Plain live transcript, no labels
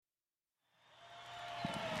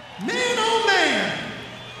Man, oh man,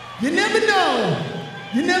 you never know.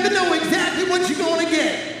 You never know exactly what you're gonna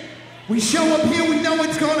get. We show up here, we know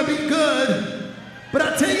it's gonna be good. But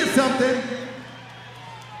I'll tell you something.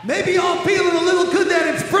 Maybe y'all feeling a little good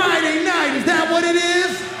that it's Friday night. Is that what it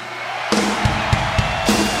is?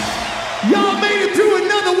 Y'all made it through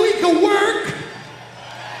another week of work?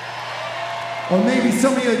 Or maybe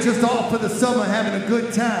some of you are just off for the summer having a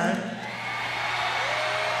good time.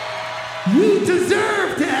 You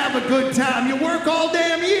deserve to have a good time. You work all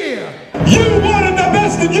damn year. You wanted the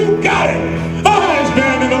best and you got it. The highest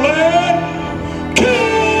band in the land,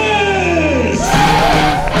 Kiss!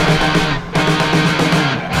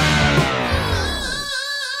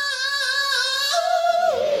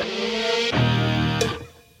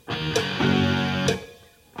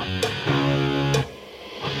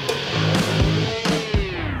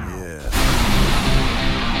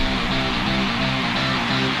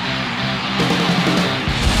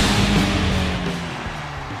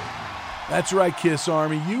 That's right, Kiss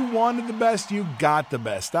Army. You wanted the best, you got the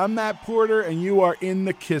best. I'm Matt Porter, and you are in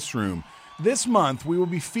the Kiss Room. This month, we will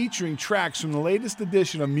be featuring tracks from the latest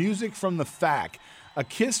edition of Music from the FAQ, a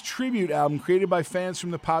Kiss tribute album created by fans from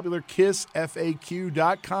the popular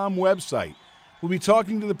KissFAQ.com website. We'll be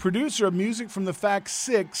talking to the producer of Music from the FAQ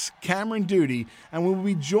 6, Cameron Duty, and we'll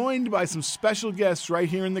be joined by some special guests right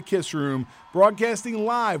here in the Kiss Room, broadcasting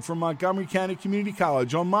live from Montgomery County Community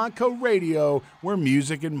College on Monco Radio, where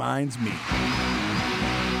music and minds meet.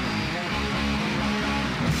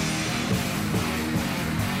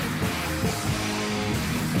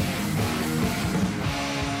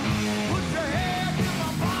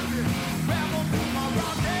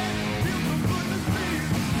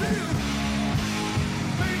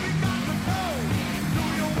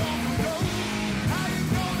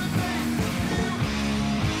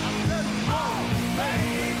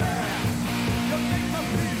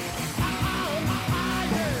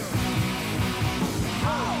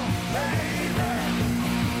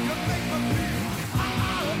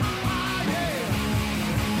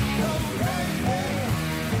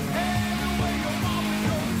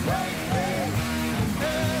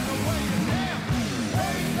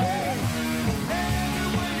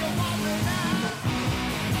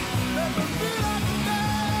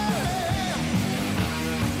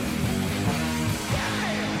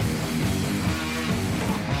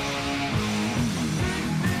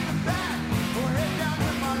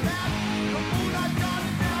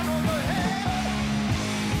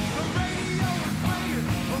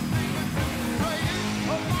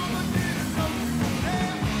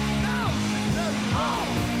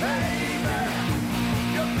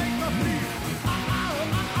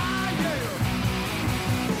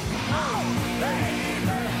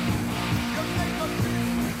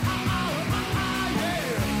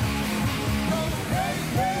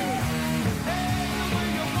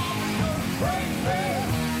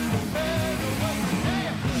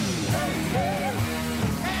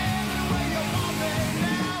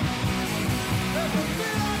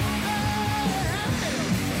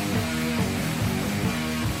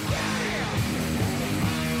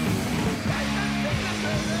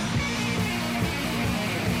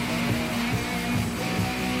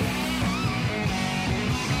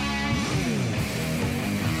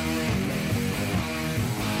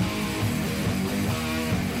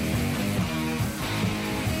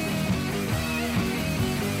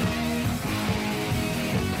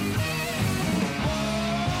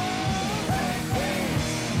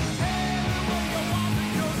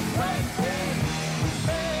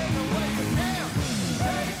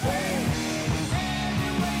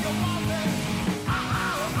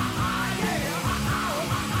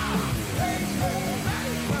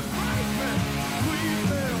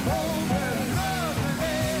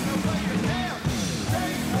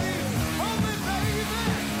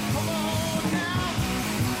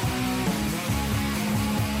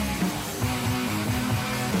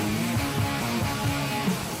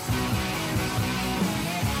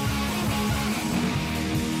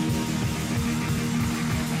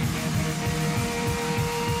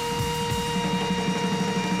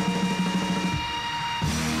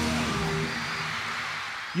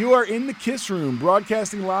 You are in the Kiss Room,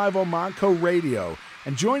 broadcasting live on Monco Radio.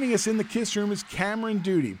 And joining us in the Kiss Room is Cameron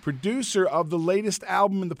Duty, producer of the latest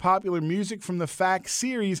album in the popular Music from the FAQ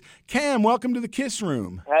series. Cam, welcome to the Kiss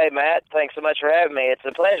Room. Hey, Matt. Thanks so much for having me. It's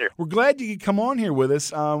a pleasure. We're glad you could come on here with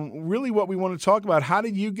us. Really what we want to talk about, how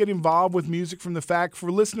did you get involved with Music from the FAQ?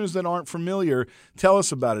 For listeners that aren't familiar, tell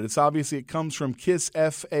us about it. It comes from Kiss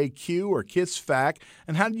FAQ or Kiss FAQ.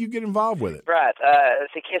 And how did you get involved with it? Right.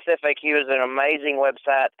 See, Kiss FAQ is an amazing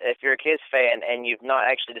website. If you're a Kiss fan and you've not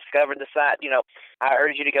actually discovered the site, I I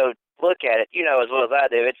urge you to go look at it. You know as well as I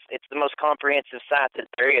do, it's the most comprehensive site that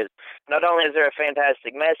there is. Not only is there a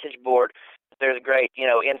fantastic message board, but there's a great,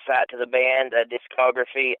 insight to the band,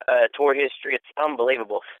 discography, tour history. It's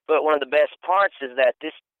unbelievable. But one of the best parts is that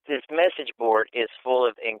this message board is full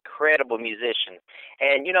of incredible musicians.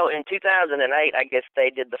 And, in 2008, I guess they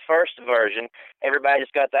did the first version. Everybody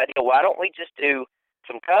just got the idea, why don't we just do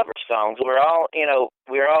some cover songs? We're all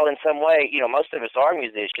in some way, most of us are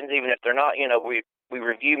musicians, even if they're not, we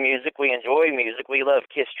review music, we enjoy music, we love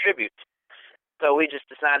Kiss tributes. So we just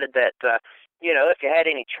decided that, if you had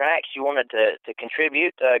any tracks you wanted to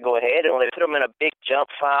contribute, go ahead, and we put them in a big jump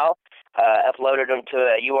file, uploaded them to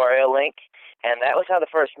a URL link, and that was how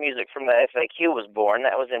the first music from the FAQ was born.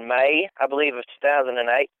 That was in May, I believe, of 2008.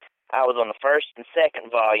 I was on the first and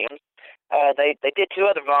second volumes. They did 2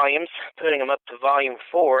 other volumes, putting them up to volume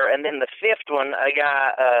 4, and then the 5th one, a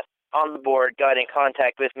guy on the board got in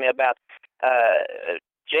contact with me about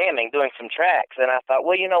jamming, doing some tracks, and I thought,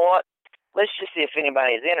 well, you know what? Let's just see if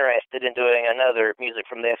anybody is interested in doing another music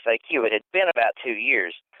from the FAQ. It had been about 2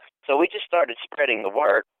 years, so we just started spreading the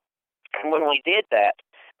word, and when we did that,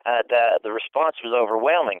 the response was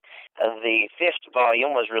overwhelming. The 5th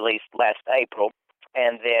volume was released last April,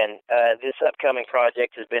 and then this upcoming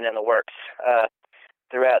project has been in the works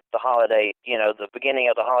throughout the holiday, the beginning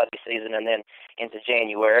of the holiday season, and then into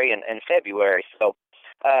January and February. So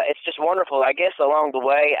it's just wonderful. I guess along the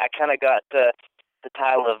way, I kind of got the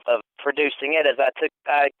title of producing it, as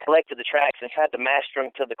I collected the tracks and tried to master them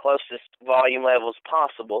to the closest volume levels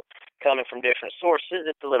possible, coming from different sources.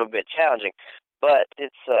 It's a little bit challenging, but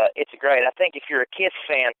it's great. I think if you're a Kiss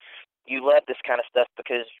fan, you love this kind of stuff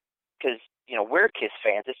because we're Kiss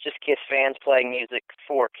fans. It's just Kiss fans playing music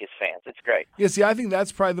for Kiss fans. It's great. Yeah, see, I think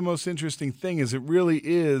that's probably the most interesting thing, is it really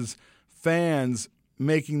is fans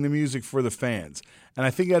making the music for the fans. And I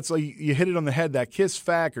think that's like you hit it on the head, that Kiss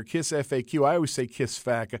FAQ or Kiss FAQ. I always say Kiss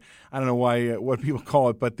FAQ. I don't know why what people call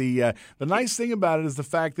it, but the nice thing about it is the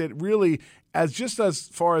fact that really, as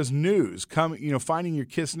far as news, finding your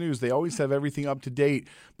Kiss news, they always have everything up to date.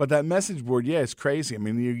 But that message board, yeah, it's crazy. I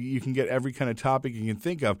mean, you can get every kind of topic you can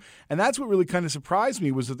think of, and that's what really kind of surprised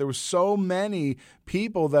me, was that there were so many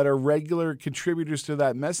people that are regular contributors to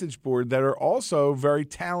that message board that are also very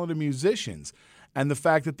talented musicians. And the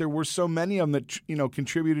fact that there were so many of them that,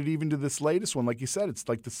 contributed even to this latest one. Like you said, it's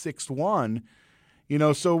like the 6th one.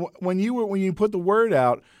 So when you put the word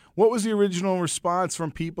out, what was the original response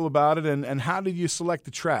from people about it, and how did you select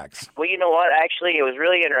the tracks? Well, you know what? Actually, it was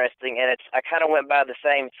really interesting, and I kind of went by the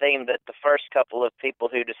same theme that the first couple of people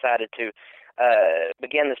who decided to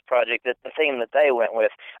begin this project, the theme that they went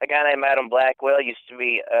with. A guy named Adam Blackwell used to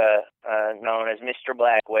be known as Mr.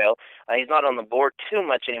 Blackwell. He's not on the board too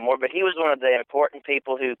much anymore, but he was one of the important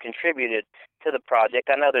people who contributed to the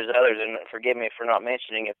project. I know there's others, and forgive me for not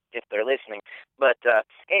mentioning if they're listening. But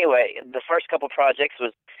anyway, the first couple projects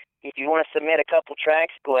was, if you want to submit a couple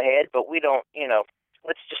tracks, go ahead, but we don't,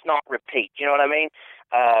 let's just not repeat. You know what I mean?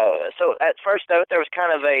 So at first, though, there was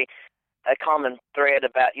kind of a common thread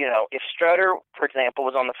about, if Strutter, for example,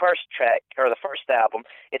 was on the first track or the first album,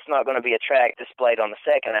 it's not going to be a track displayed on the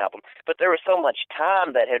second album. But there was so much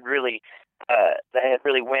time that had really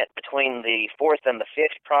went between the 4th and the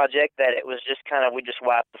 5th project that it was just kind of, we just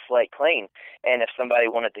wiped the slate clean. And if somebody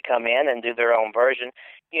wanted to come in and do their own version,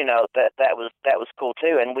 that was cool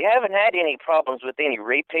too. And we haven't had any problems with any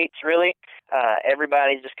repeats, really.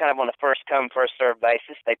 Everybody's just kind of on a first come, first served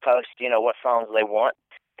basis. They post, what songs they want,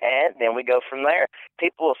 and then we go from there.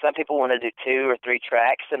 Some people want to do 2 or 3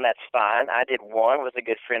 tracks, and that's fine. I did one with a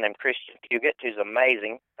good friend named Christian Puget, who's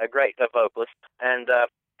amazing, a great vocalist, and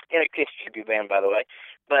in a Kiss tribute band, by the way.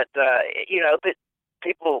 But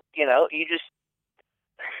people,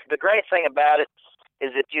 the great thing about it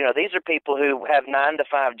is that these are people who have 9 to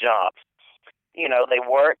 5 jobs. They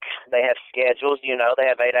work, they have schedules, they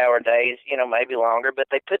have 8-hour days, maybe longer, but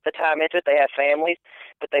they put the time into it. They have families,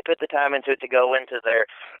 but they put the time into it to go into their,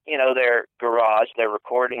 their garage, their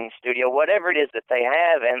recording studio, whatever it is that they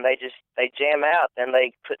have, and they jam out, and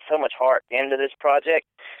they put so much heart into this project.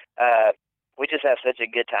 We just have such a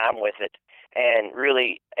good time with it. And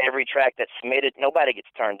really, every track that's submitted, nobody gets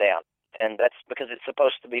turned down. And that's because it's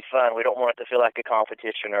supposed to be fun. We don't want it to feel like a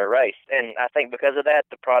competition or a race. And I think because of that,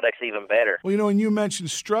 the product's even better. Well, and you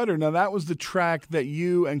mentioned Strutter. Now, that was the track that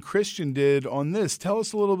you and Christian did on this. Tell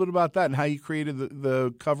us a little bit about that and how you created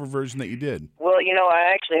the cover version that you did. Well,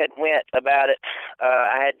 I actually had went about it.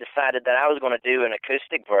 I had decided that I was going to do an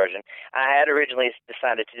acoustic version. I had originally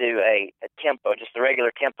decided to do a tempo, just the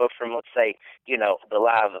regular tempo from, let's say,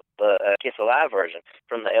 the Kiss Alive version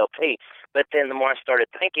from the LP. But then the more I started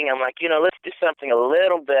thinking, I'm like, let's do something a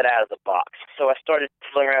little bit out of the box. So I started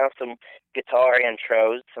fiddling around with some guitar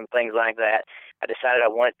intros, some things like that. I decided I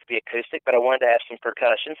wanted it to be acoustic, but I wanted to have some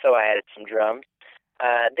percussion, so I added some drums.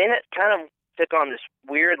 Then it kind of took on this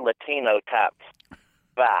weird Latino type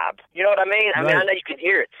vibe. You know what I mean? I know you could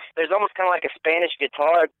hear it. There's almost kind of like a Spanish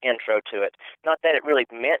guitar intro to it. Not that it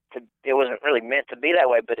wasn't really meant to be that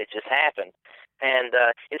way, but it just happened. And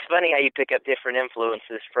it's funny how you pick up different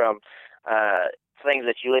influences from things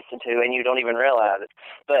that you listen to and you don't even realize it.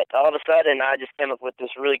 But all of a sudden, I just came up with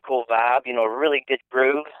this really cool vibe, a really good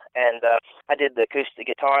groove. And I did the acoustic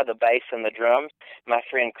guitar, the bass, and the drums. My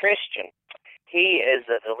friend Christian, he is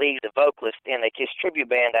the lead, the vocalist in a KISS tribute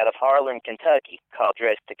band out of Harlan, Kentucky called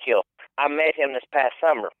Dressed to Kill. I met him this past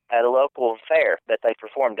summer at a local fair that they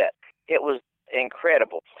performed at. It was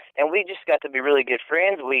incredible. And we just got to be really good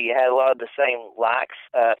friends. We had a lot of the same likes.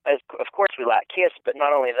 Of course, we like KISS, but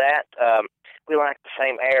not only that, we like the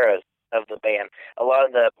same eras of the band. A lot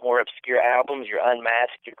of the more obscure albums, your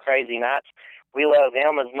Unmasked, your Crazy Nights, we love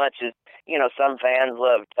them as much as, some fans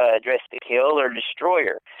loved Dressed to Kill or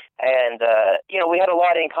Destroyer. And, we had a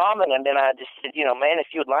lot in common. And then I just said, man, if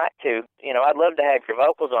you would like to, I'd love to have your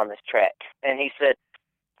vocals on this track. And he said,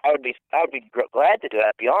 I would be glad to do it.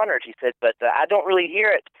 I'd be honored. He said, but I don't really hear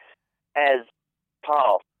it as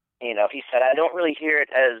Paul. He said, I don't really hear it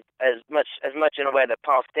as much in a way that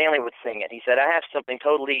Paul Stanley would sing it. He said, I have something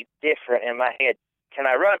totally different in my head. Can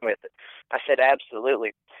I run with it? I said,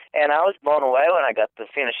 absolutely. And I was blown away when I got the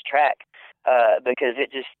finished track because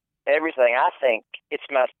it just, everything, I think, it's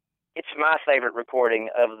my favorite recording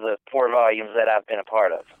of the 4 volumes that I've been a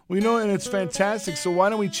part of. Well, and it's fantastic. So why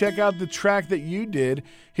don't we check out the track that you did?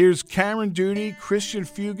 Here's Cameron Duty, Christian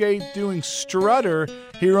Fugate doing Strutter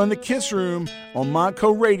here on the KISS Room on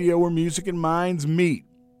Montco Radio, where music and minds meet.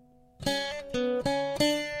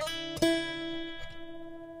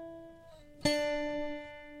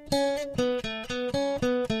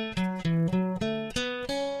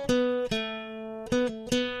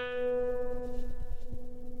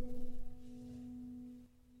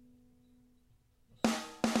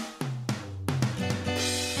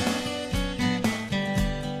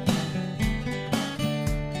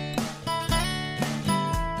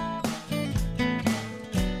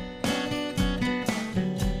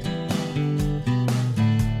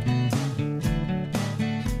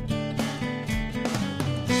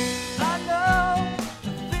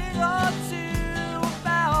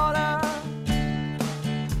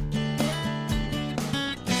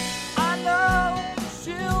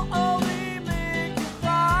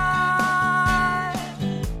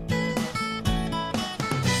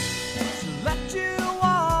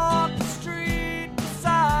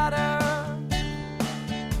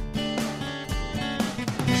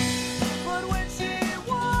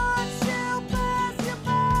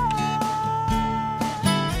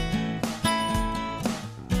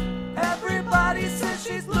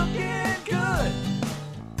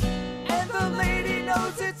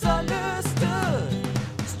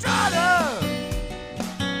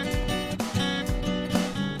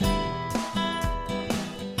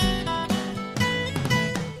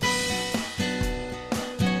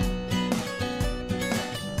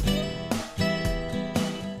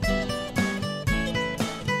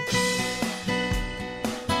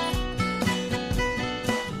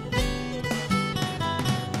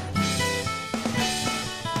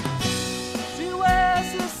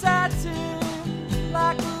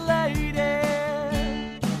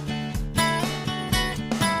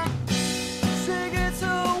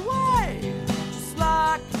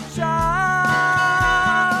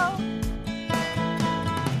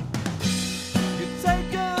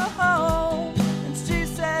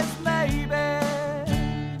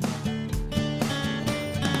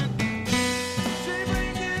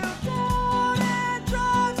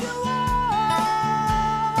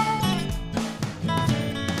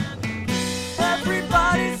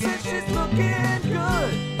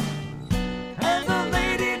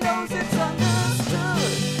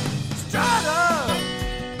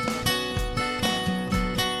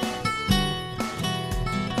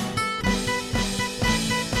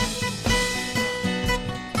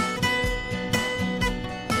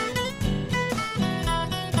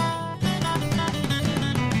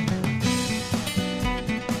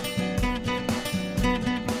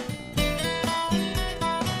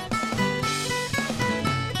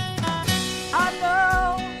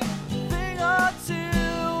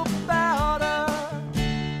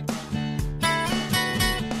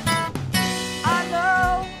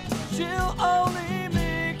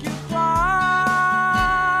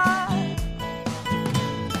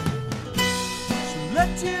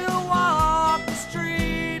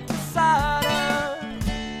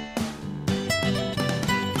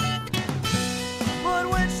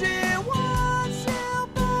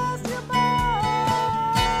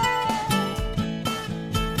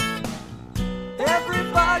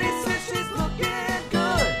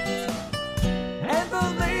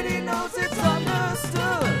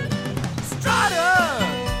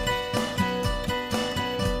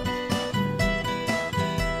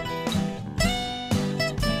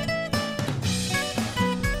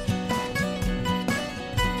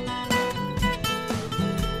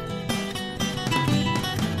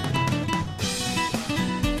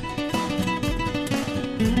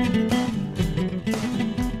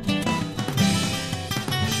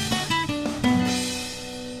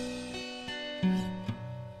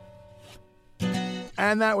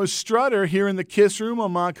 And that was Strutter here in the Kiss Room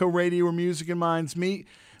on Monco Radio, where music and minds meet.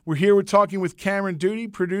 We're talking with Cameron Duty,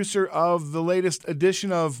 producer of the latest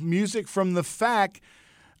edition of Music from the FAC.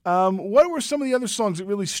 What were some of the other songs that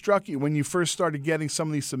really struck you when you first started getting some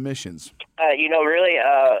of these submissions?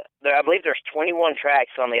 I believe there's 21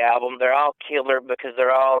 tracks on the album. They're all killer because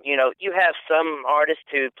they're all, you have some artists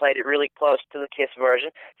who played it really close to the Kiss version.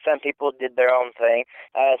 Some people did their own thing.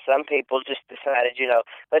 Some people just decided,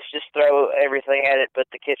 let's just throw everything at it but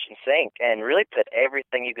the kitchen sink and really put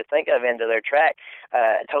everything you could think of into their track.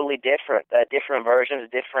 Totally different versions,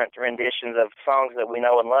 different renditions of songs that we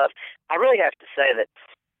know and love. I really have to say that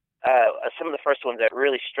some of the first ones that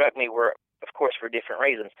really struck me were, of course, for different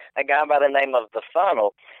reasons. A guy by the name of The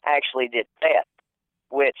Funnel actually did Beth,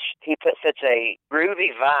 which he put such a groovy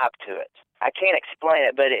vibe to it. I can't explain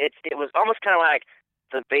it, but it was almost kind of like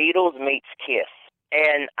the Beatles meets Kiss.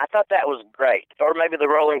 And I thought that was great. Or maybe the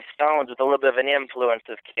Rolling Stones with a little bit of an influence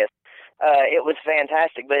of Kiss. It was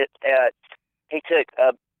fantastic, but he took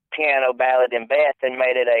a piano ballad in Beth and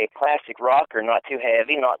made it a classic rocker, not too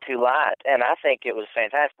heavy, not too light, and I think it was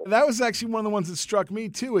fantastic. That was actually one of the ones that struck me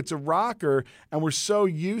too. It's a rocker, and we're so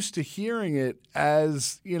used to hearing it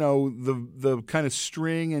as, the kind of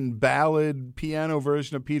string and ballad piano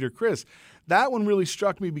version of Peter Criss. That one really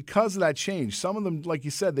struck me because of that change. Some of them, like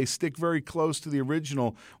you said, they stick very close to the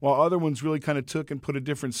original, while other ones really kind of took and put a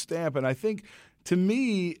different stamp. And I think, to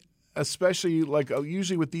me, especially like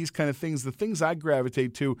usually with these kind of things, the things I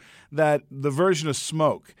gravitate to, that the version of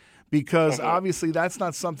Smoke, because obviously that's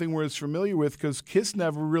not something we're as familiar with because Kiss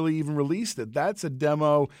never really even released it. That's a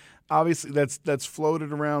demo, obviously that's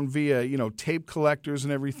floated around via tape collectors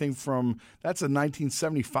and everything that's a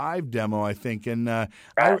 1975 demo, I think, and I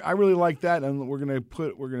really like that. And we're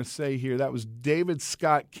gonna say here that was David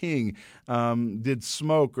Scott King did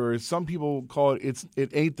Smoke, or some people call it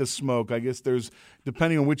Ain't the Smoke. I guess there's,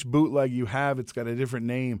 depending on which bootleg you have, it's got a different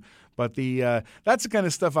name. But that's the kind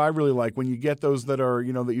of stuff I really like, when you get those that are,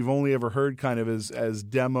 that you've only ever heard kind of as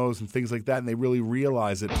demos and things like that, and they really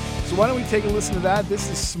realize it. So why don't we take a listen to that? This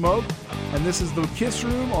is Smoke, and this is the Kiss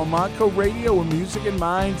Room on Monco Radio, where music and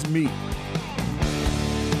minds meet.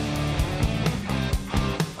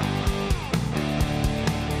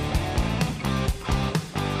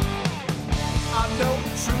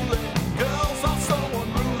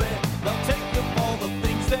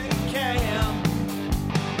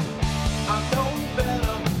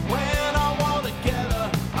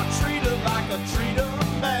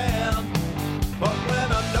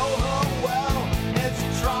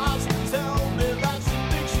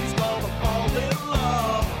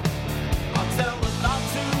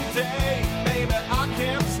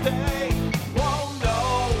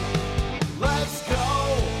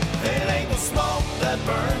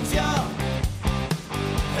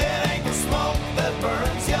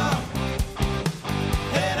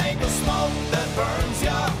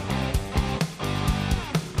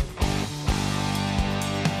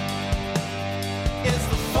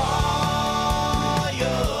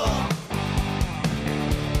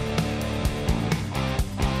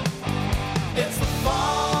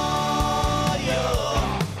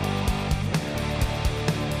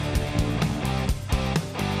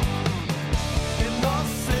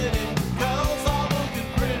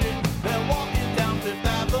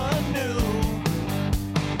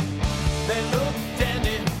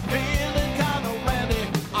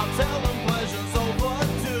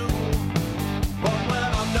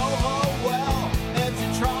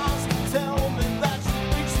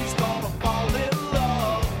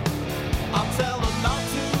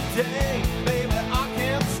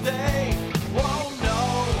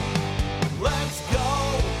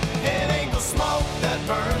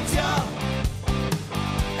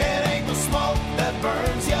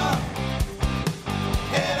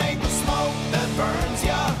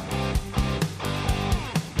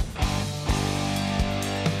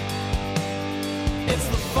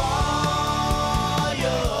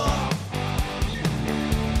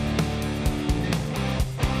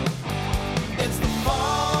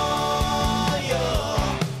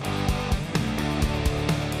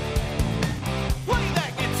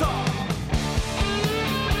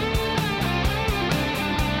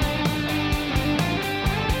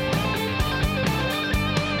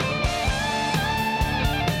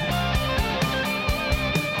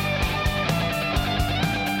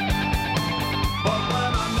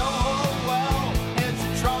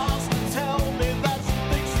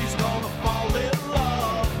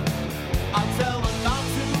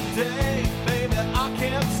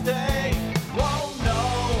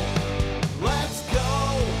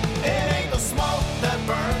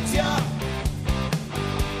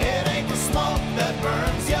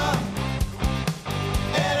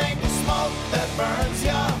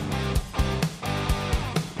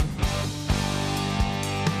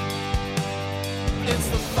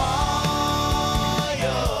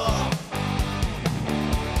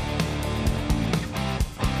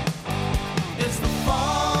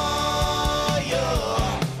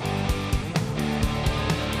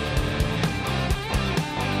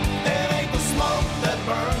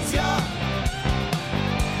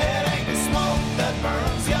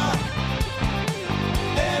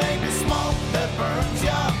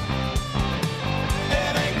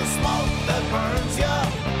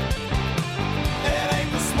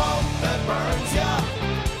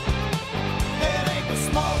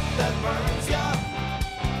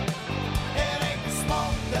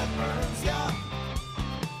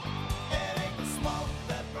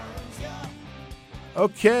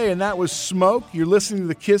 Okay, and that was Smoke. You're listening to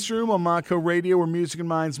The Kiss Room on Monco Radio, where music and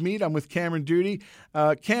minds meet. I'm with Cameron Duty.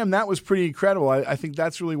 Cam, that was pretty incredible. I think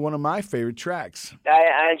that's really one of my favorite tracks.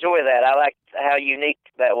 I enjoy that. I like how unique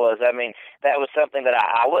that was. I mean, that was something that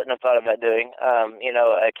I wouldn't have thought about doing.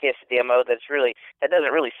 A Kiss demo that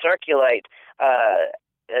doesn't really circulate,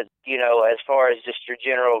 as far as just your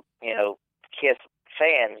general, Kiss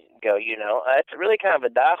fans go, it's really kind of a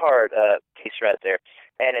diehard piece right there.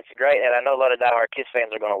 And it's great, and I know a lot of diehard Kiss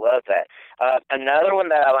fans are going to love that. Another one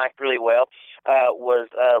that I liked really well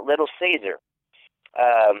was Little Caesar.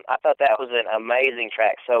 I thought that was an amazing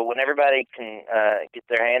track. So when everybody can get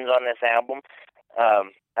their hands on this album,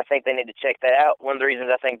 I think they need to check that out. One of the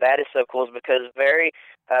reasons I think that is so cool is because Eric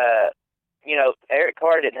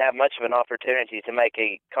Carr didn't have much of an opportunity to make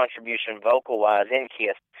a contribution vocal-wise in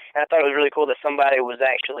Kiss. And I thought it was really cool that somebody was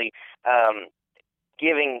actually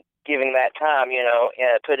giving that time,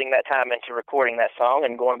 putting that time into recording that song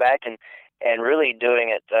and going back and really doing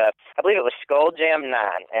it. I believe it was Skull Jam 9,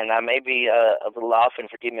 and I may be a little off, and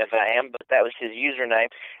forgive me if I am, but that was his username.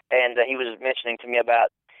 And he was mentioning to me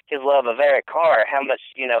about his love of Eric Carr, how much,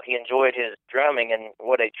 he enjoyed his drumming and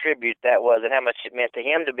what a tribute that was, and how much it meant to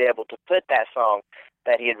him to be able to put that song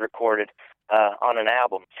that he had recorded on an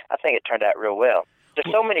album. I think it turned out real well. There's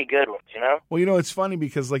so many good ones, Well, it's funny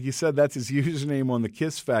because, like you said, that's his username on the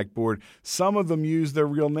Kiss Fact board. Some of them use their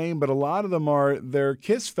real name, but a lot of them are their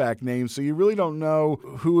Kiss Fact names, so you really don't know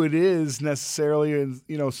who it is necessarily. And,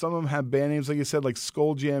 some of them have band names, like you said, like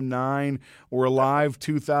Skull Jam 9 or Alive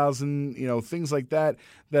 2000, things like that,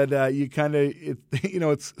 you kind of,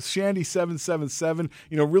 it's Shandy 777,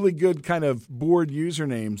 really good kind of board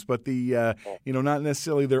usernames, but not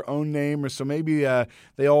necessarily their own name, or so maybe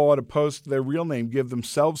they all ought to post their real name, give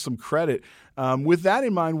themselves some credit. With that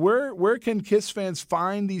in mind, where can Kiss fans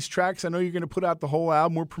find these tracks? I know you're going to put out the whole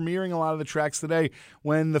album. We're premiering a lot of the tracks today.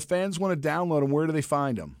 When the fans want to download them, where do they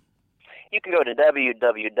find them? You can go to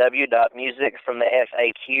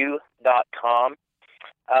www.musicfromthefaq.com.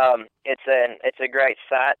 It's a great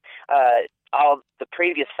site. All the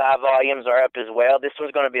previous 5 volumes are up as well. This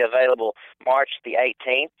one's going to be available March the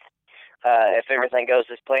 18th. If everything goes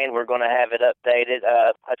as planned, we're going to have it updated.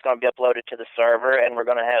 It's going to be uploaded to the server, and we're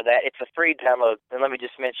going to have that. It's a free download. And let me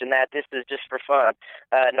just mention that this is just for fun.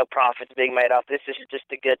 No profits being made off this. This is just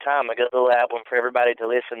a good time, a good little album for everybody to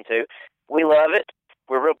listen to. We love it.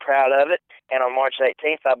 We're real proud of it. And on March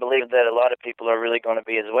 18th, I believe that a lot of people are really going to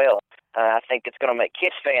be as well. I think it's going to make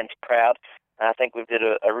Kiss fans proud. I think we did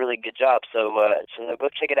a really good job. So go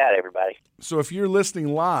check it out, everybody. So if you're listening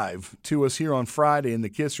live to us here on Friday in the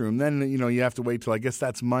Kiss Room, then you have to wait till, I guess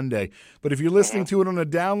that's Monday. But if you're listening to it on a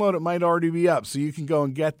download, it might already be up, so you can go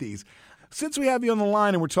and get these. Since we have you on the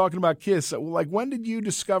line and we're talking about Kiss, when did you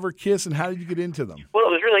discover Kiss and how did you get into them? Well,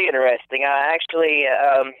 it was really interesting. I actually,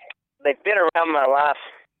 they've been around my life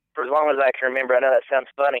for as long as I can remember. I know that sounds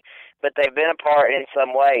funny, but they've been a part in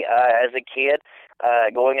some way. As a kid,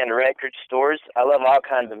 going into record stores, I love all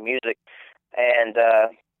kinds of music, and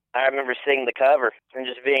I remember seeing the cover and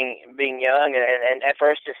just being young, and at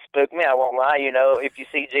first it spooked me. I won't lie. If you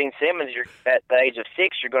see Gene Simmons, you're at the age of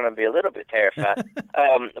 6, you're going to be a little bit terrified.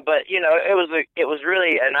 But it was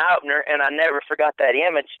really an eye opener, and I never forgot that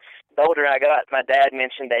image. The older I got, my dad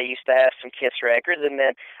mentioned they used to have some Kiss records, and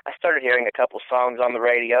then I started hearing a couple songs on the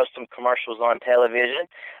radio, some commercials on television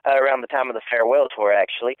around the time of the farewell tour,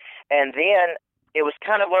 actually. And then it was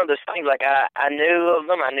kind of one of those things, like I knew of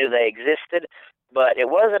them, I knew they existed, but it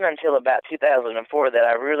wasn't until about 2004 that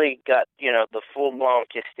I really got, the full-blown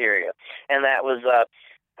Kissteria. And that was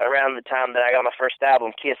around the time that I got my first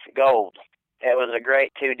album, Kiss Gold. It was a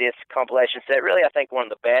great 2-disc compilation set. Really, I think one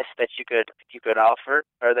of the best that you could offer,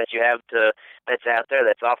 or that you have that's out there,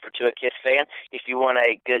 that's offered to a Kiss fan. If you want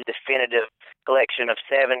a good definitive collection of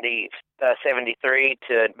 73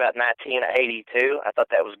 to about 1982, I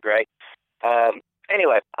thought that was great.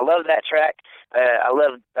 Anyway, I love that track. I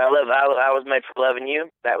Was Made for Loving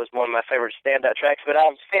You. That was one of my favorite standout tracks. But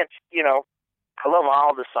since, I love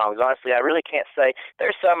all the songs. Honestly, I really can't say.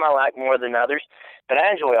 There's some I like more than others, but I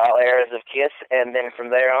enjoy all eras of Kiss. And then from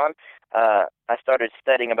there on, I started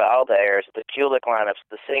studying about all the eras, the Kulick lineups,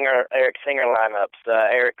 the Eric Singer lineups,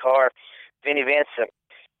 Eric Carr, Vinnie Vincent,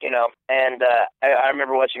 And I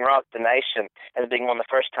remember watching Rock the Nation as being one of the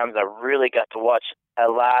first times I really got to watch a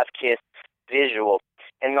live Kiss visual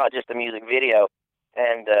and not just a music video.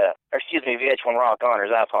 And VH1 Rock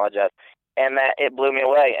Honors, I apologize. and that it blew me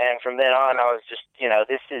away. And from then on, I was just,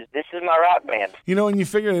 this is my rock band. And you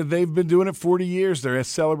figure that they've been doing it 40 years. They're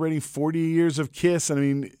celebrating 40 years of Kiss. And I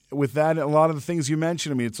mean, with that, a lot of the things you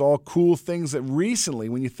mentioned, I mean, it's all cool things that recently,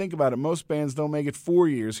 when you think about it, most bands don't make it 4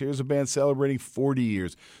 years. Here's a band celebrating 40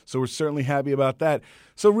 years. So we're certainly happy about that.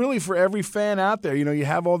 So really, for every fan out there, you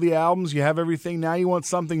have all the albums, you have everything. Now you want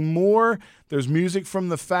something more. There's Music from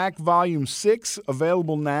the Fact Volume 6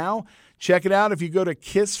 available now. Check it out if you go to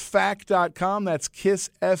kissfaq.com. That's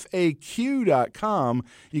kissfaq.com.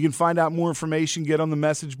 You can find out more information, get on the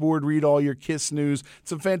message board, read all your Kiss news.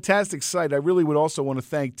 It's a fantastic site. I really would also want to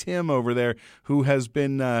thank Tim over there, who has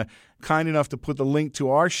been kind enough to put the link to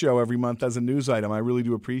our show every month as a news item. I really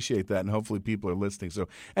do appreciate that, and hopefully people are listening. So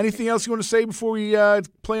anything else you want to say before we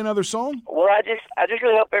play another song? Well, I just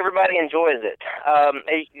really hope everybody enjoys it.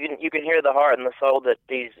 You can hear the heart and the soul that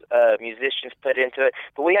these musicians put into it.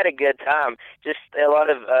 But we had a good time. Just a lot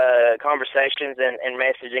of conversations and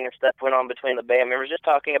messaging and stuff went on between the band members, just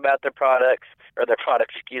talking about their projects. I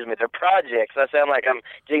sound like I'm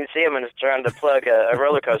Gene Simmons trying to plug a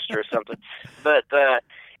roller coaster or something. But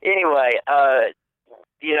anyway,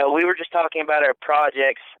 we were just talking about our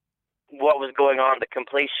projects, what was going on, the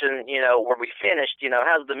completion, where we finished,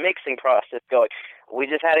 how's the mixing process going. We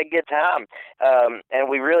just had a good time, and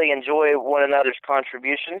we really enjoy one another's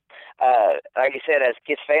contribution. Like you said, as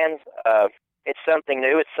Kiss fans, it's something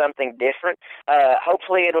new, it's something different.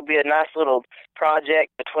 Hopefully it'll be a nice little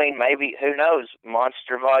project between maybe, who knows,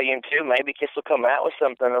 Monster Volume 2. Maybe Kiss will come out with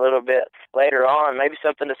something a little bit later on, maybe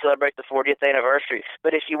something to celebrate the 40th anniversary.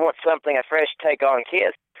 But if you want something, a fresh take on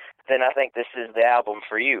Kiss, then I think this is the album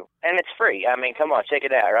for you. And it's free. I mean, come on, check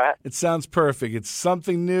it out, right? It sounds perfect. It's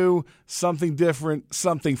something new, something different,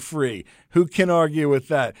 something free. Who can argue with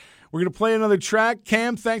that? We're going to play another track.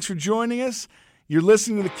 Cam, thanks for joining us. You're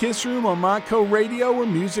listening to The Kiss Room on Montco Radio, where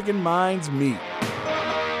music and minds meet.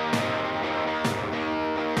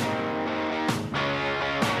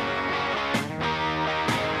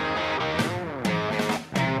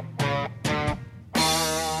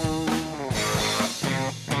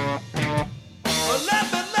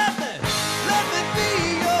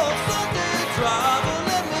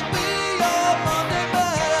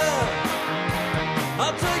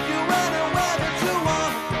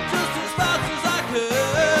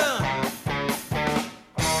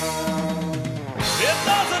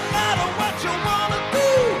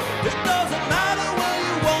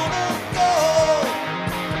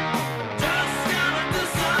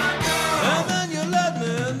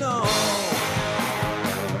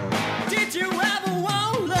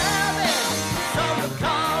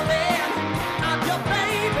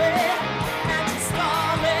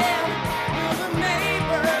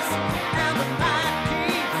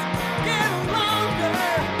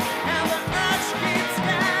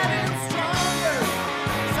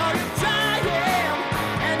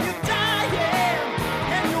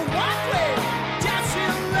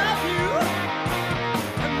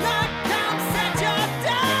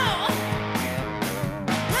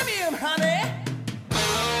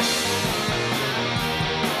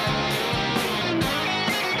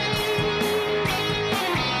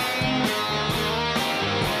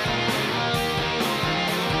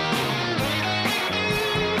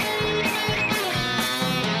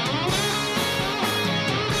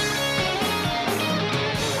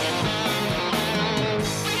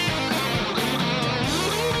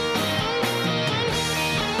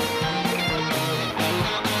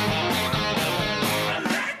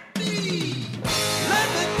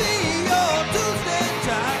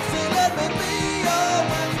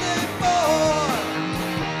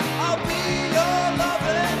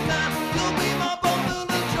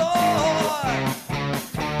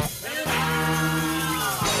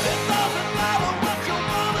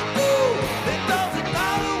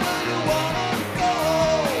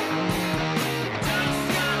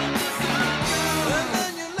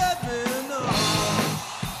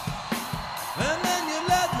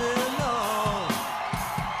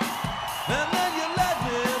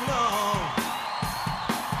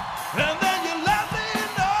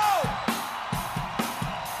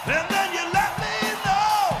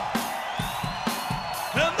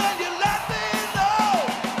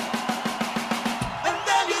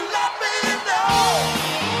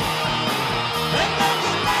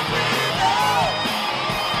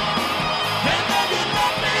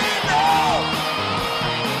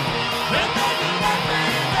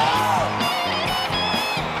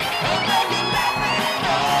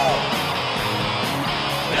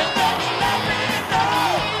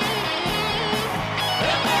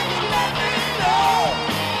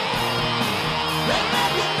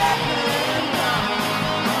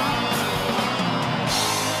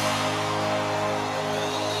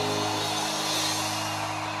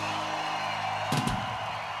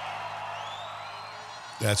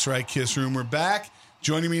 That's right, Kiss Room. We're back.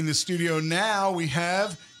 Joining me in the studio now, we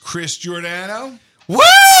have Chris Giordano. Woo!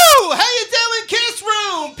 How you doing, Kiss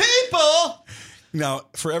Room, people? Now,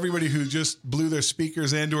 for everybody who just blew their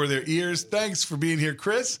speakers and or their ears, thanks for being here,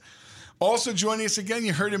 Chris. Also joining us again,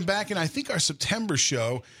 you heard him back in, I think, our September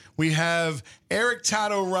show. We have Eric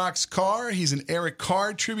Tato Rocks Carr. He's an Eric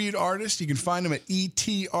Carr tribute artist. You can find him at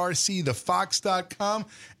etrcthefox.com.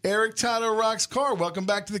 Eric Tato Rocks Carr, welcome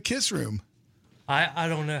back to the Kiss Room. I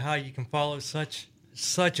don't know how you can follow such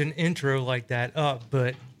an intro like that up,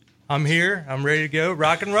 but I'm here. I'm ready to go.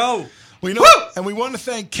 Rock and roll. We know, and we want to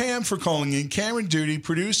thank Cam for calling in. Cameron Duty,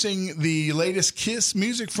 producing the latest Kiss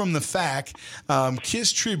music from the FAC,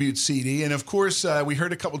 Kiss tribute CD, and of course we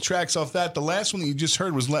heard a couple tracks off that. The last one that you just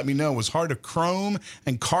heard was "Let Me Know" was Heart of Chrome,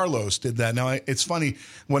 and Carlos did that. Now it's funny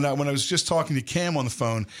when I was just talking to Cam on the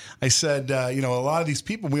phone, I said a lot of these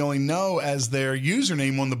people we only know as their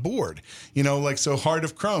username on the board. So Heart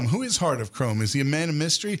of Chrome. Who is Heart of Chrome? Is he a man of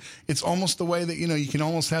mystery? It's almost the way that you can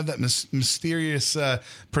almost have that mysterious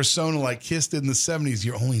persona like Kiss did in the 70s.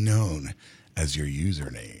 You're only known as your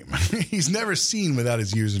username. He's never seen without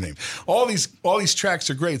his username. All these tracks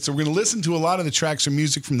are great. So we're going to listen to a lot of the tracks or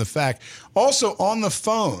music from the FAC. Also on the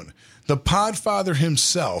phone, the Podfather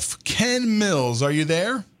himself, Ken Mills. Are you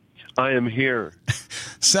there? I am here.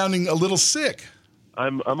 Sounding a little sick.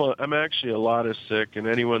 I'm actually a lot of sick, and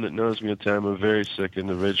anyone that knows me will tell I'm a very sick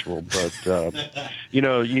individual. But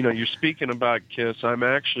you're speaking about Kiss. I'm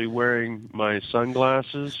actually wearing my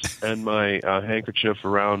sunglasses and my handkerchief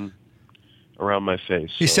around my face.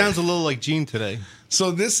 He sounds a little like Gene today.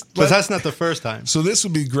 So but that's not the first time. So this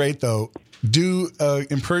would be great though. Do an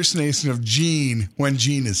impersonation of Gene when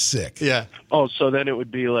Gene is sick. Yeah. Oh, so then it would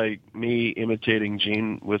be like me imitating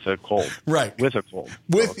Gene with a cold. Right. With a cold.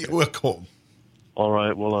 With a cold. All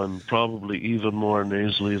right, well, I'm probably even more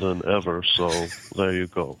nasally than ever, so there you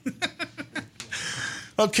go.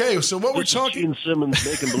 Okay, so what we're talking... Gene Simmons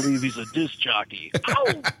making believe he's a disc jockey.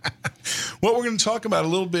 Ow! What we're going to talk about a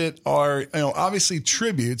little bit are, obviously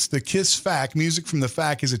tributes. The Kiss FAC, music from the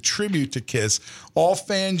FAC, is a tribute to Kiss, all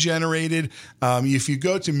fan-generated. If you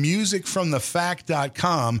go to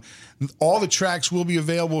musicfromthefac.com, all the tracks will be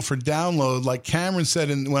available for download, like Cameron said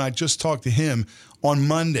when I just talked to him, on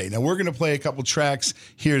Monday. Now, we're going to play a couple tracks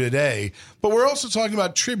here today, but we're also talking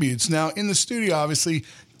about tributes. Now, in the studio, obviously,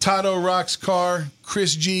 Tato Rocks Carr,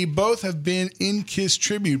 Chris G, both have been in Kiss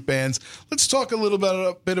tribute bands. Let's talk a little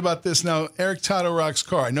bit about this now. Eric Tato Rocks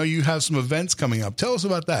Carr, I know you have some events coming up. Tell us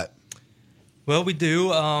about that. Well, we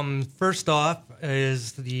do. First off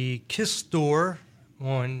is the Kiss store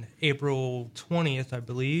on April 20th, I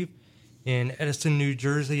believe, in Edison, New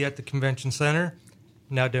Jersey at the Convention Center.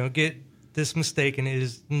 Now, don't get this mistaken. It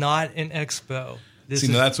is not an expo.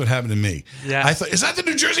 That's what happened to me. Yeah. I thought, is that the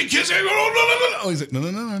New Jersey Kiss? Oh, he's like,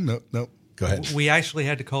 no. Go ahead. We actually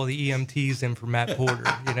had to call the EMTs in for Matt Porter,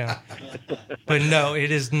 But no, it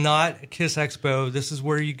is not a Kiss Expo. This is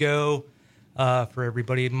where you go for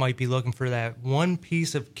everybody that might be looking for that one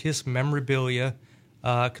piece of Kiss memorabilia.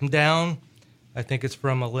 Come down. I think it's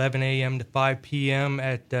from 11 a.m. to 5 p.m.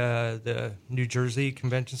 at the New Jersey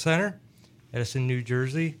Convention Center, Edison, New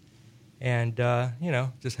Jersey. And,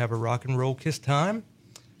 just have a rock and roll Kiss time.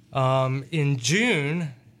 In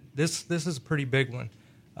June, this is a pretty big one.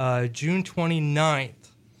 June 29th,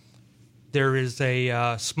 there is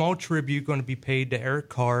a small tribute going to be paid to Eric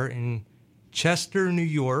Carr in Chester, New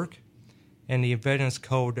York. And the event is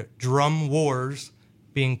called Drum Wars,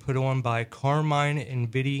 being put on by Carmine and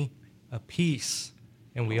Vinny Appice.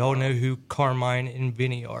 And we all know who Carmine and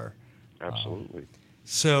Vinny are. Absolutely.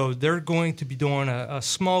 So they're going to be doing a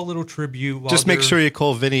small little tribute. Just make sure you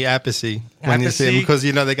call Vinny Appice when you see him, because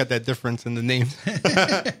they got that difference in the name.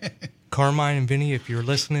 Carmine and Vinny, if you're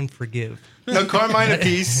listening, forgive. No, Carmine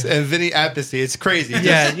Appice and Vinny Appice. It's crazy.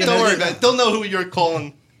 Yeah, don't worry about it. They'll know who you're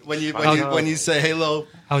calling when you say hello.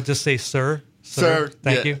 I'll just say sir.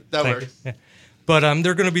 Thank you. That Thank works. You. Yeah. But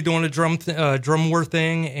they're going to be doing a drum war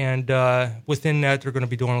thing, and within that, they're going to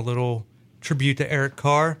be doing a little tribute to Eric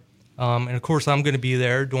Carr. And, of course, I'm going to be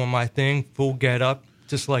there doing my thing, full get-up,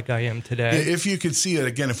 just like I am today. If you could see it,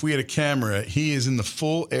 again, if we had a camera, he is in the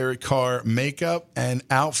full Eric Carr makeup and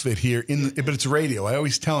outfit here. But it's radio. I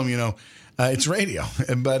always tell him, it's radio.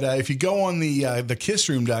 But if you go on the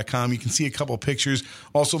kissroom.com, you can see a couple of pictures.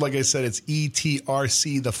 Also, like I said, it's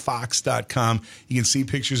etrcthefox.com. You can see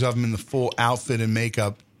pictures of him in the full outfit and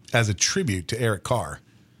makeup as a tribute to Eric Carr.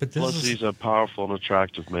 But Plus, he's a powerful and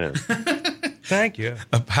attractive man. Thank you.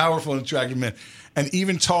 A powerful and attractive man. And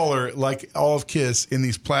even taller, like all of Kiss, in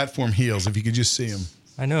these platform heels, if you could just see him.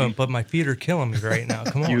 I know, but my feet are killing me right now.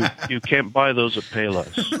 Come on. You can't buy those at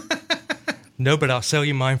Payless. No, but I'll sell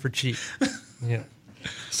you mine for cheap. Yeah.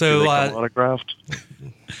 Do So they come autographed?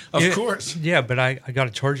 Of course. Yeah, but I got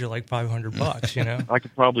to charge you like $500, you know. I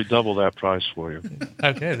could probably double that price for you.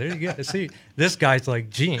 Okay, there you go. See, this guy's like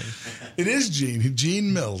Gene. It is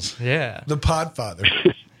Gene Mills. Yeah. The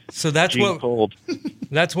Podfather. So that's Gene Cold.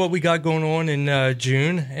 That's what we got going on in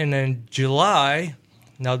June, and then July.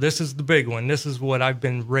 Now this is the big one. This is what I've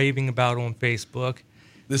been raving about on Facebook.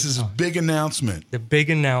 This is a big announcement. The big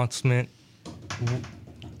announcement.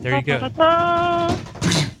 There you go.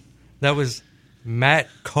 That was Matt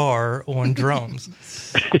Carr on drums.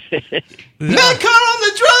 Matt Carr on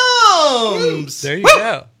the drums. There you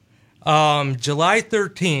go. July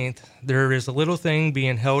 13th, there is a little thing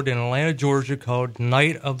being held in Atlanta, Georgia called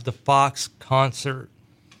Night of the Fox Concert.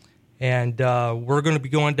 And we're going to be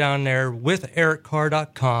going down there with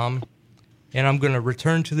ericcarr.com. And I'm going to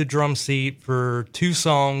return to the drum seat for 2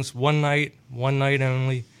 songs, one night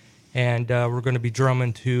only. And we're going to be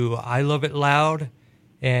drumming to I Love It Loud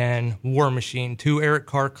and War Machine, 2 Eric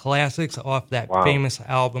Carr classics off that famous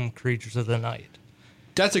album, Creatures of the Night.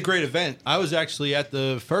 That's a great event. I was actually at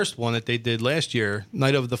the first one that they did last year,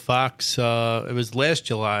 Night of the Fox. It was last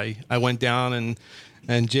July. I went down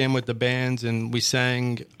and jammed with the bands, and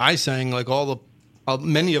I sang like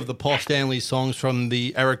many of the Paul Stanley songs from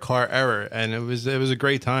the Eric Carr era, and it was a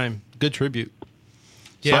great time. Good tribute.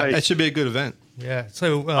 Yeah, that should be a good event. Yeah,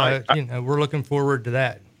 so we're looking forward to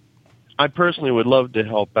that. I personally would love to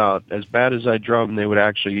help out. As bad as I drum, they would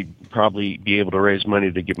actually probably be able to raise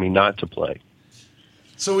money to get me not to play.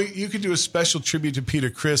 So you could do a special tribute to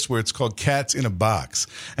Peter Criss where it's called Cats in a Box.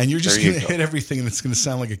 And you're just going to hit everything and it's going to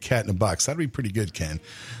sound like a cat in a box. That'd be pretty good, Ken.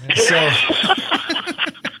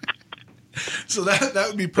 So that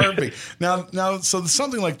would be perfect. Now, so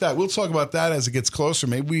something like that, we'll talk about that as it gets closer.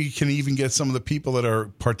 Maybe we can even get some of the people that are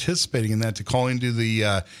participating in that to call into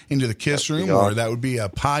the Kiss Room, or that would be a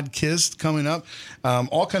Podkiss coming up.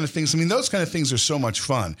 All kind of things. I mean, those kind of things are so much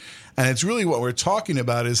fun. And it's really what we're talking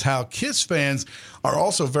about is how Kiss fans are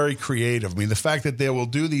also very creative. I mean, the fact that they will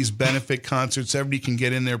do these benefit concerts, everybody can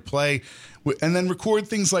get in there, play, and then record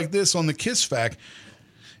things like this on the Kiss Fac.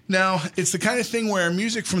 Now, it's the kind of thing where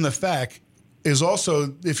music from the Fac is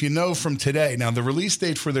also, if you know from today, now the release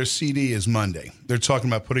date for their CD is Monday. They're talking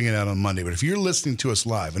about putting it out on Monday. But if you're listening to us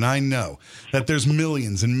live, and I know that there's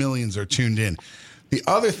millions and millions are tuned in, the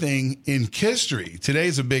other thing in history,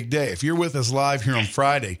 today's a big day. If you're with us live here on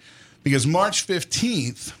Friday, because March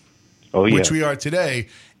 15th, which we are today,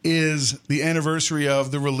 is the anniversary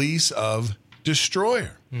of the release of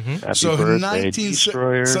Destroyer. Mm-hmm. Happy birthday,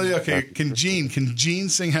 Destroyer. So, okay, can Gene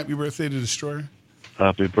sing Happy Birthday to Destroyer?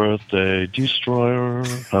 Happy birthday, Destroyer.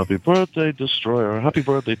 Happy birthday, Destroyer. Happy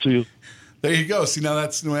birthday to you. There you go. See,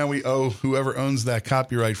 now we owe whoever owns that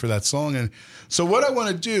copyright for that song. And so what I want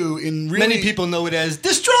to do in really... Many people know it as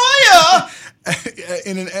Destroyer!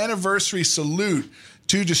 In an anniversary salute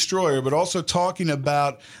to Destroyer, but also talking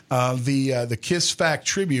about the Kiss Fac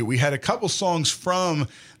tribute. We had a couple songs from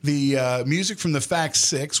the Music from the Fac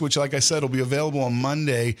 6, which, like I said, will be available on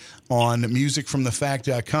Monday on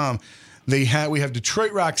musicfromthefac.com. We have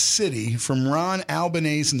Detroit Rock City from Ron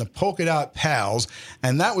Albanese and the Polka Dot Pals,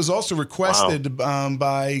 and that was also requested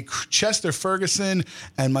by Chester Ferguson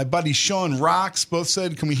and my buddy Sean Rocks. Both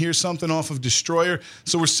said, can we hear something off of Destroyer?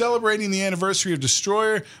 So we're celebrating the anniversary of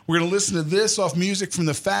Destroyer. We're going to listen to this off Music from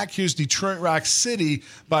the Fac. Here's Detroit Rock City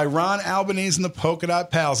by Ron Albanese and the Polka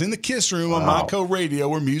Dot Pals in the Kiss Room on Mako Radio,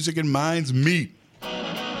 where music and minds meet.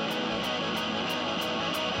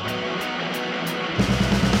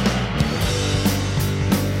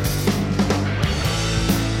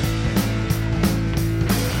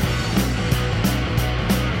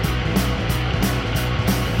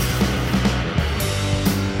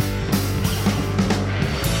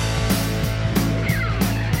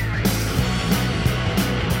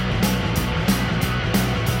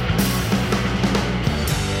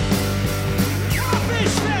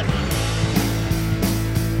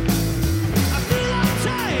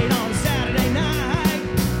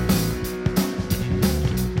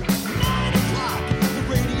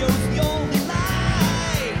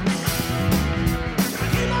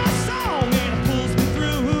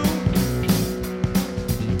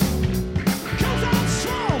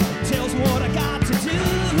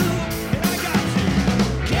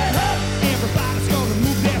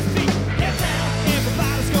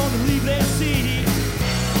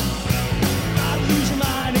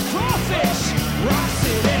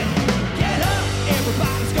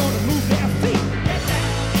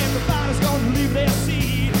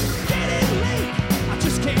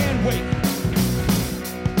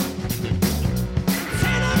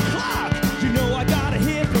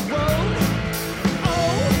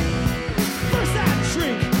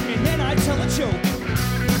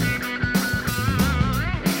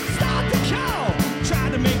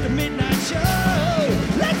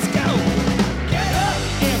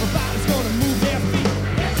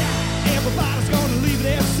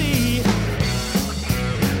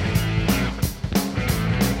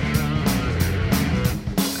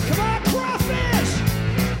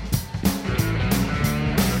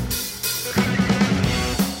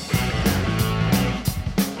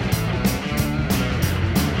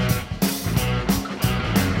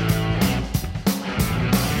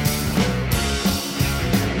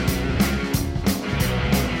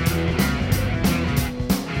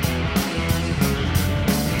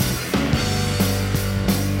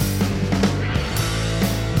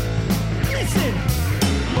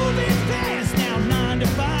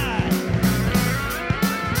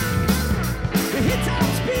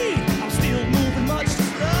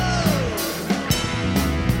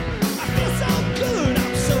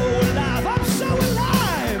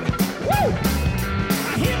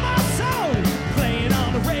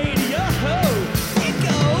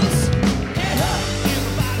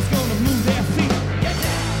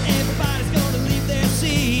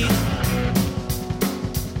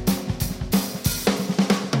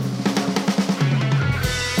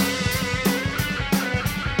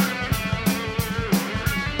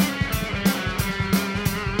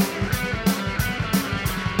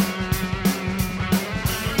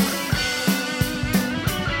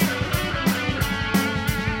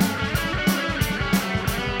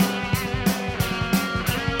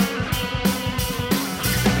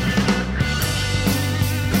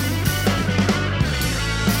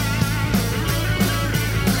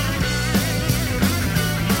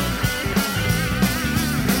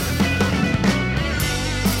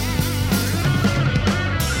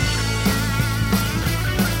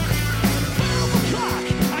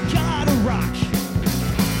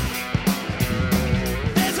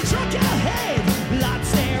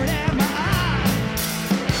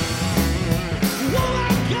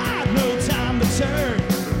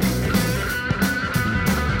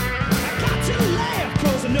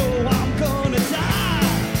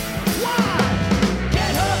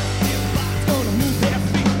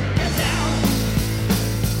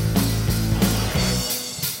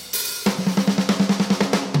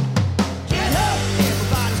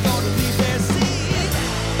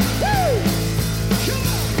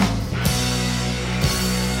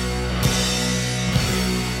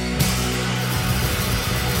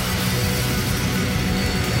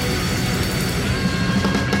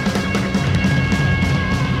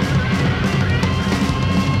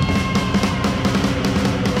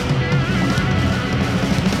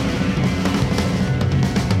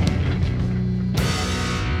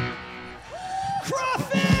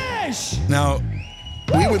 crawfish! Now,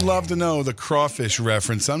 we would love to know the crawfish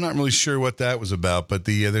reference. I'm not really sure what that was about, but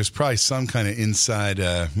there's probably some kind of inside,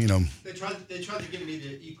 They tried to get me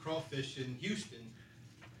to eat crawfish in Houston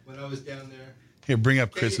when I was down there. Here, bring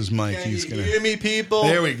up Chris's mic. Can He's you gonna hear me, people?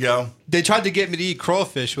 There we go. They tried to get me to eat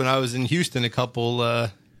crawfish when I was in Houston a couple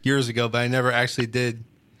years ago, but I never actually did.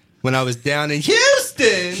 When I was down in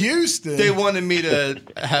Houston, they wanted me to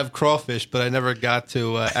have crawfish, but I never got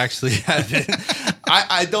to actually have it.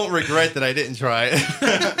 I don't regret that I didn't try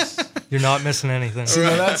it. You're not missing anything. See,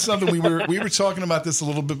 now that's something we were talking about this a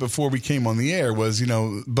little bit before we came on the air. Was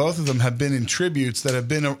both of them have been in tributes that have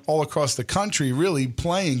been all across the country, really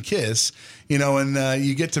playing Kiss. And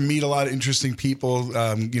you get to meet a lot of interesting people.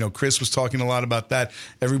 Chris was talking a lot about that.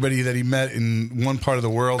 Everybody that he met in one part of the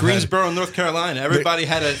world, Greensboro, North Carolina. Everybody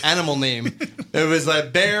had an animal name. It was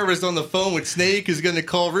like Bear was on the phone with Snake, who's going to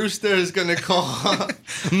call Rooster, who's going to call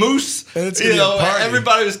Moose. And it's gonna be a party.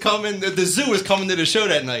 Everybody was coming. The zoo was coming to the show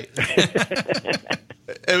that night.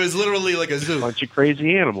 It was literally like a zoo. Bunch of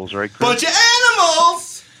crazy animals, right, Chris? Bunch of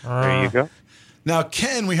animals. There you go. Now,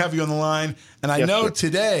 Ken, we have you on the line, and I Yes, know sir.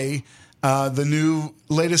 today the new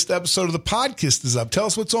latest episode of the podcast is up. Tell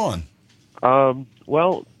us what's on.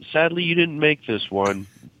 Well, sadly, you didn't make this one,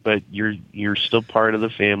 but you're still part of the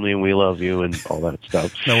family, and we love you, and all that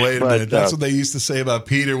stuff. No, wait a But, minute. That's what they used to say about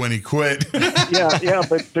Peter when he quit. yeah,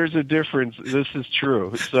 but there's a difference. This is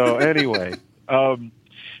true. So anyway,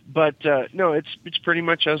 no, it's pretty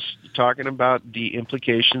much us talking about the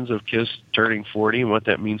implications of Kiss turning 40 and what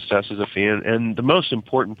that means to us as a fan. And the most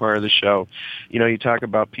important part of the show, you talk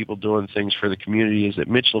about people doing things for the community, is that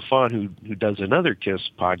Mitch LaFon, who does another Kiss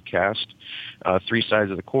podcast, Three Sides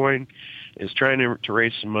of the Coin, is trying to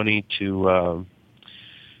raise some money to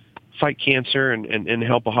fight cancer and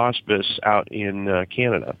help a hospice out in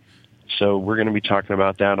Canada. So we're going to be talking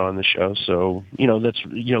about that on the show. So that's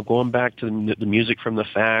going back to the music from the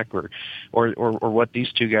FAC or what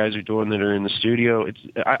these two guys are doing that are in the studio.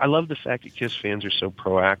 I love the fact that Kiss fans are so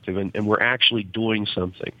proactive and we're actually doing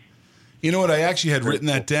something. You know what? I actually had written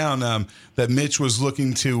that down, that Mitch was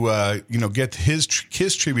looking to, get his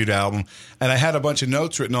Kiss tribute album, and I had a bunch of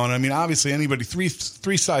notes written on it. I mean, obviously, anybody,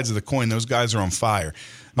 three sides of the coin, those guys are on fire.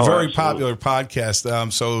 Very absolutely. popular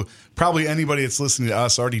podcast. So probably anybody that's listening to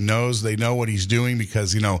us already knows. They know what he's doing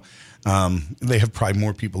because, they have probably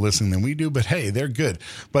more people listening than we do, but hey, they're good.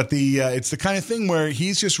 But it's the kind of thing where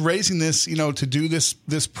he's just raising this, to do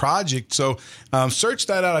this project. So search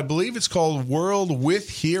that out. I believe it's called World with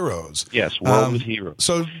Heroes. Yes, World with Heroes.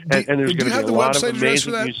 So and there's going to be a lot of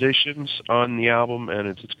amazing that? musicians on the album, and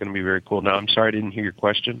it's going to be very cool. Now, I'm sorry I didn't hear your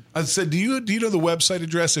question. I said, do you know the website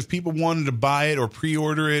address if people wanted to buy it or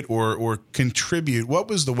pre-order it or contribute? What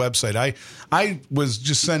was the website? I was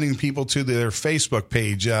just sending people to their Facebook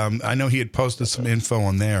page. I know he had posted some info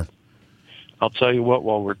on there. I'll tell you what,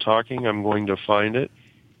 while we're talking, I'm going to find it,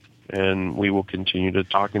 and we will continue to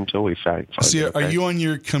talk until we find See, it. Okay? Are you on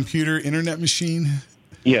your computer internet machine?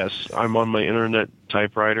 Yes, I'm on my internet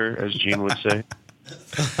typewriter, as Gene would say.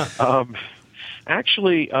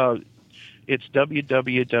 Actually, it's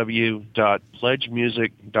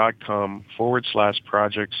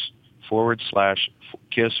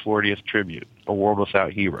www.pledgemusic.com/projects/Kiss 40th Tribute, A World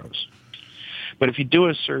Without Heroes. But if you do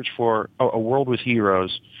a search for A World with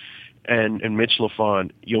Heroes and Mitch LaFon,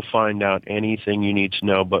 you'll find out anything you need to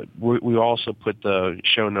know. But we also put the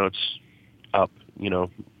show notes up, when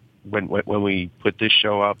we put this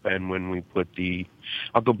show up and when we put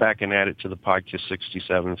I'll go back and add it to the Podcast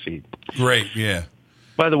 67 feed. Great, yeah.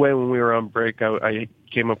 By the way, when we were on break, I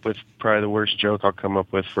came up with probably the worst joke I'll come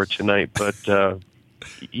up with for tonight. But,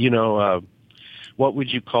 what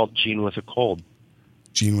would you call Gene with a cold?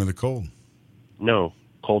 Gene with a cold. No,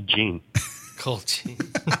 Cold Gene. Cold Gene.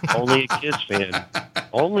 Only a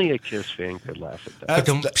Kiss fan could laugh at that.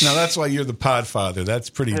 That's why you're the podfather. That's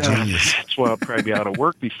pretty genius. That's why I'll probably be out of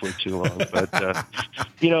work before too long. But,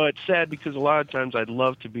 it's sad because a lot of times I'd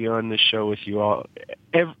love to be on this show with you all.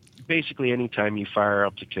 Basically, anytime you fire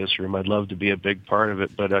up the Kiss Room, I'd love to be a big part of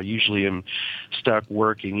it. But I usually am stuck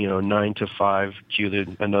working, 9 to 5.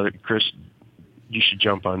 Chris, you should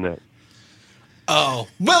jump on that. Oh.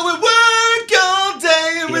 Well, we work all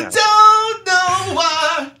day and we don't know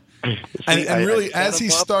why. And really, as he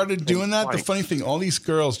started doing that, the funny thing, all these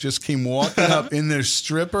girls just came walking up in their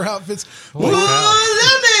stripper outfits. Let me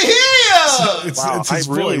hear you. It's I his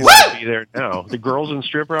really voice. want to be there now. The girls in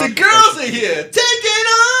stripper The outfits. girls are here. Take it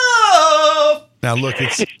off. Now, look,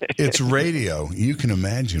 it's radio. You can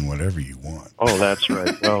imagine whatever you want. Oh, that's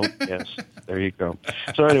right. Well, yes. There you go.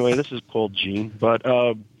 So anyway, this is Cold Gene. But,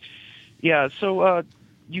 so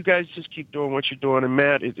you guys just keep doing what you're doing. And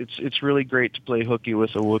Matt, it's really great to play hooky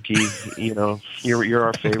with a Wookiee. You know, you're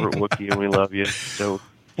our favorite Wookiee, and we love you. So.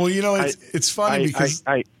 Well, you know, it's funny because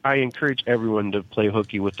I encourage everyone to play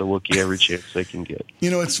hooky with the Wookiee every chance they can get. You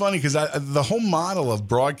know, it's funny because the whole model of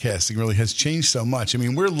broadcasting really has changed so much. I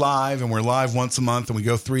mean, we're live once a month and we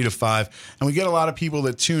go 3 to 5 and we get a lot of people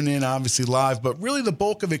that tune in obviously live, but really the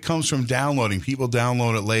bulk of it comes from downloading. People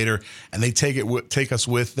download it later and they take us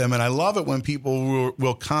with them. And I love it when people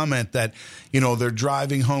will comment that, you know, they're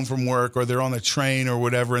driving home from work or they're on the train or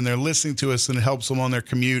whatever and they're listening to us and it helps them on their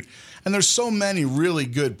commute. And there's so many really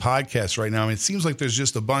good podcasts right now. I mean, it seems like there's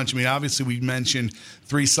just a bunch. I mean, obviously we mentioned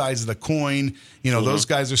Three Sides of the Coin. You know, those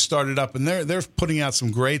guys are started up and they're putting out some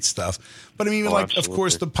great stuff. But I mean, of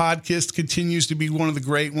course, the podcast continues to be one of the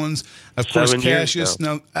great ones. Of course, Cassius.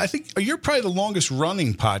 Now, I think you're probably the longest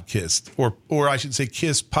running podcast, or I should say,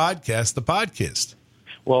 Kiss podcast, the podcast.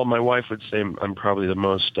 Well, my wife would say I'm probably the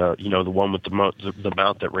most, the one with the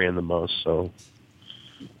mouth that ran the most. So.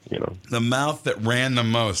 You know, the mouth that ran the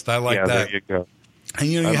most. I like that. There you go. And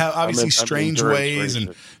you know, you have obviously Strange Ways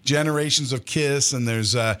and Generations of Kiss, and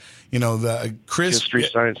there's the History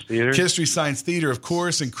Science Theater, of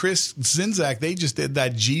course, and Chris Zinzak. They just did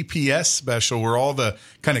that GPS special where all the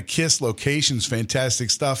kind of Kiss locations, fantastic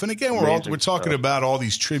stuff. And again, we're talking about all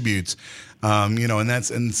these tributes, and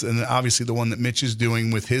that's and obviously the one that Mitch is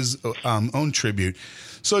doing with his own tribute.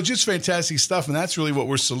 So just fantastic stuff, and that's really what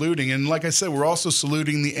we're saluting. And like I said, we're also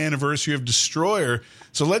saluting the anniversary of Destroyer.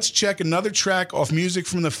 So let's check another track off Music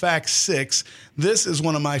from the Facts 6. This is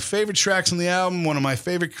one of my favorite tracks on the album, one of my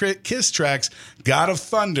favorite Kiss tracks, God of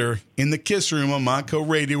Thunder, in the Kiss Room on Monco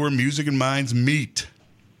Radio, where music and minds meet.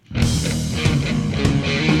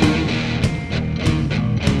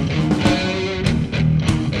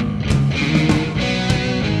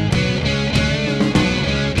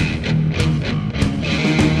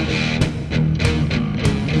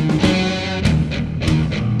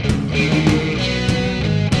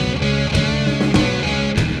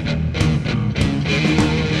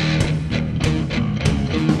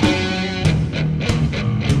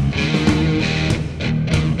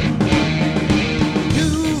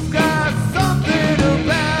 You've got something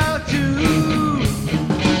about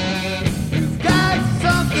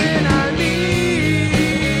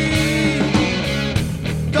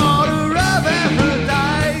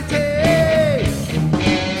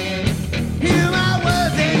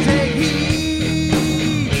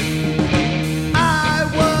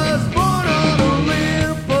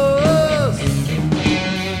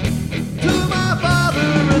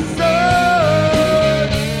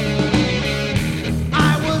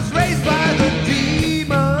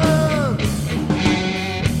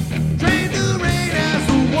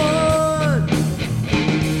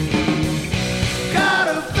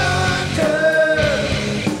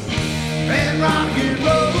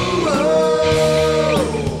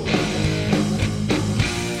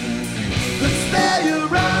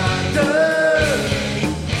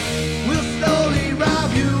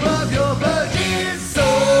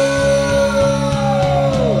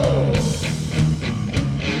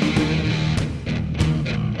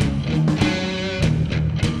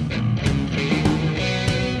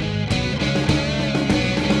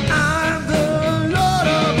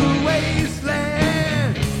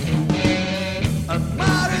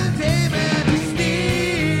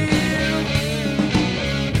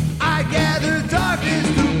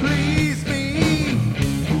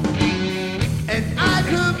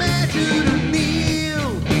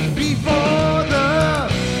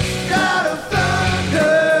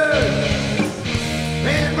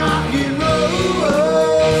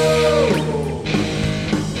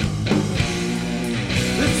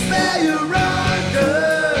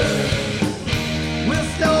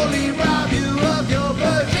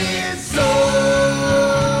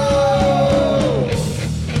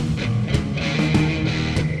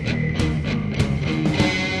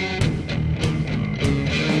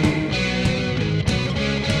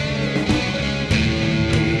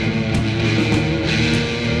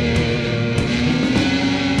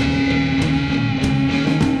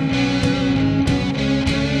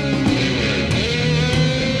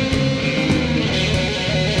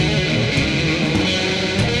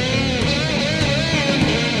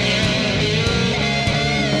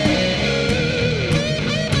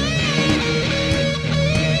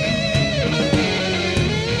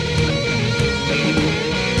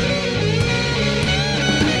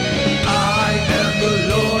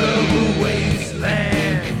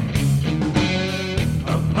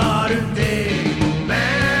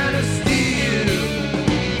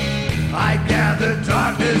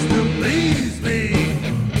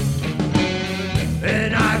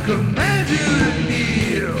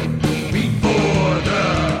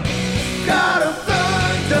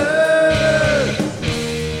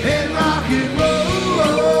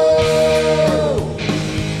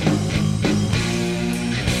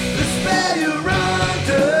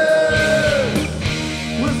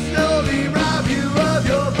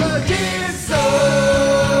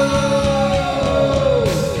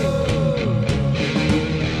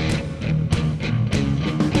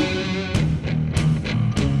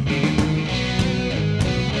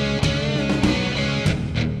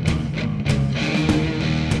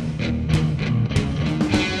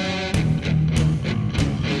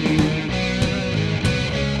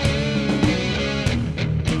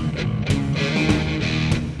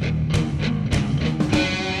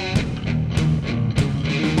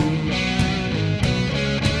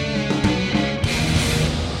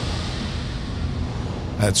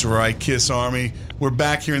That's right, Kiss Army. We're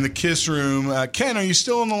back here in the Kiss Room. Ken, are you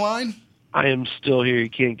still on the line? I am still here. You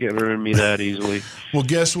can't get rid of me that easily. Well,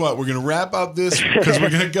 guess what? We're going to wrap up this because we're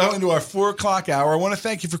going to go into our 4 o'clock hour. I want to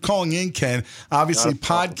thank you for calling in, Ken. Obviously,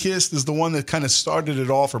 Podkiss is the one that kind of started it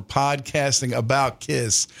all for podcasting about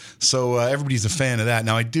Kiss. So everybody's a fan of that.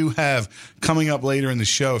 Now, I do have, coming up later in the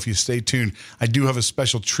show, if you stay tuned, I do have a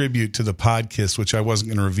special tribute to the Podkiss, which I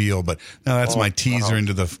wasn't going to reveal. But now that's my teaser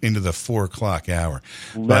into the 4 o'clock hour.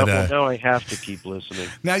 Now I have to keep listening.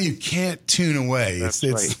 Now you can't tune away. That's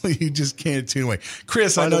You just can't tune away.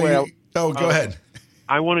 Chris, By I the know way, you. Oh, go ahead.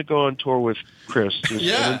 I want to go on tour with Chris.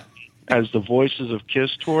 As the Voices of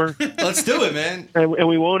Kiss tour. Let's do it, man. And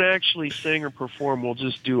we won't actually sing or perform. We'll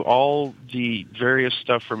just do all the various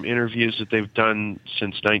stuff from interviews that they've done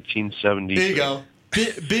since 1970. There you go.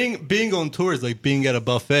 Being on tour is like being at a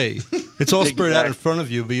buffet. It's all spread out in front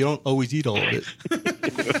of you, but you don't always eat all of it.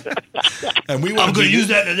 And I'm going to use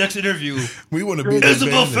that in the next interview. We want to be It's a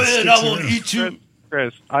buffet, and I won't eat you.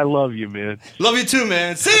 Chris, I love you, man. Love you too,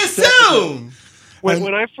 man. See you soon.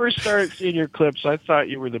 When I first started seeing your clips, I thought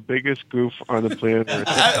you were the biggest goof on the planet Earth.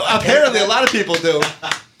 Apparently, a lot of people do.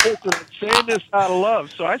 Listen, I'm saying this out of love,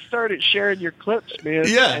 so I started sharing your clips, man.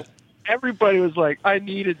 Yeah. And everybody was like, I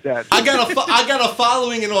needed that. I got a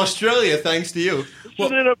following in Australia thanks to you.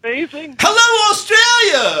 Isn't it amazing? Hello,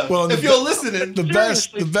 Australia! Well, if you're listening. The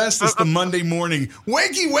best is the Monday morning.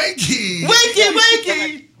 Wakey, wakey! Wakey,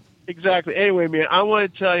 wakey! Exactly. Anyway, man, I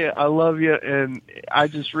want to tell you I love you, and I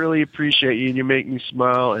just really appreciate you, and you make me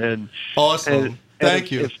smile. And awesome. Thank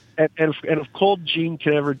you. If Cold Gene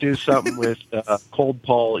can ever do something with Cold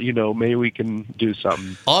Paul, maybe we can do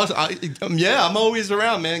something. Awesome. I'm always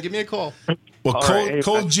around, man. Give me a call. Well,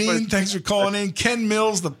 Cold Gene, thanks for calling in. Ken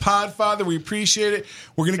Mills, the Podfather, we appreciate it.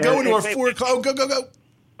 We're going to go into our 4 o'clock. Oh, go.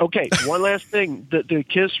 Okay, one last thing. The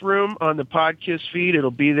Kiss Room on the Podkiss feed, it'll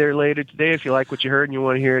be there later today. If you like what you heard and you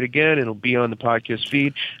want to hear it again, it'll be on the Podkiss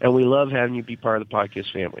feed. And we love having you be part of the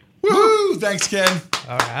Podkiss family. Woohoo! Thanks, Ken.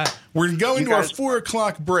 All right. We're going to go into our 4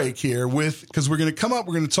 o'clock break here because we're going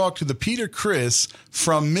to talk to the Peter Criss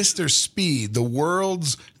from Mr. Speed, the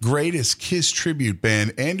world's greatest Kiss tribute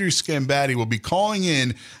band. Andrew Scambatti will be calling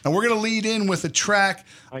in, and we're going to lead in with a track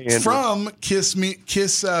from Kiss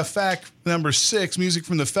Fact number 6, Music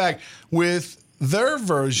from the Fact, with their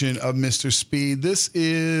version of Mr. Speed. This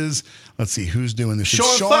is, let's see, who's doing this?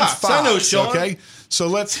 Sean Fox. I know Sean. Okay, so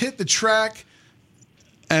let's hit the track.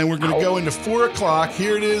 And we're going to go into 4 o'clock.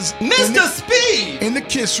 Here it is. Mr. Speed! In the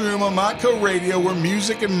Kiss Room on Montco Radio, where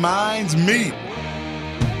music and minds meet.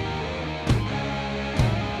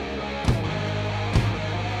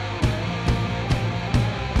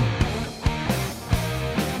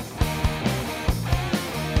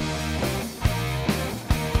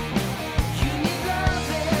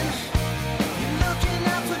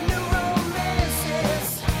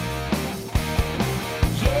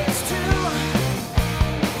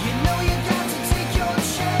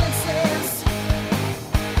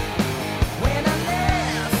 When I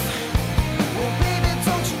left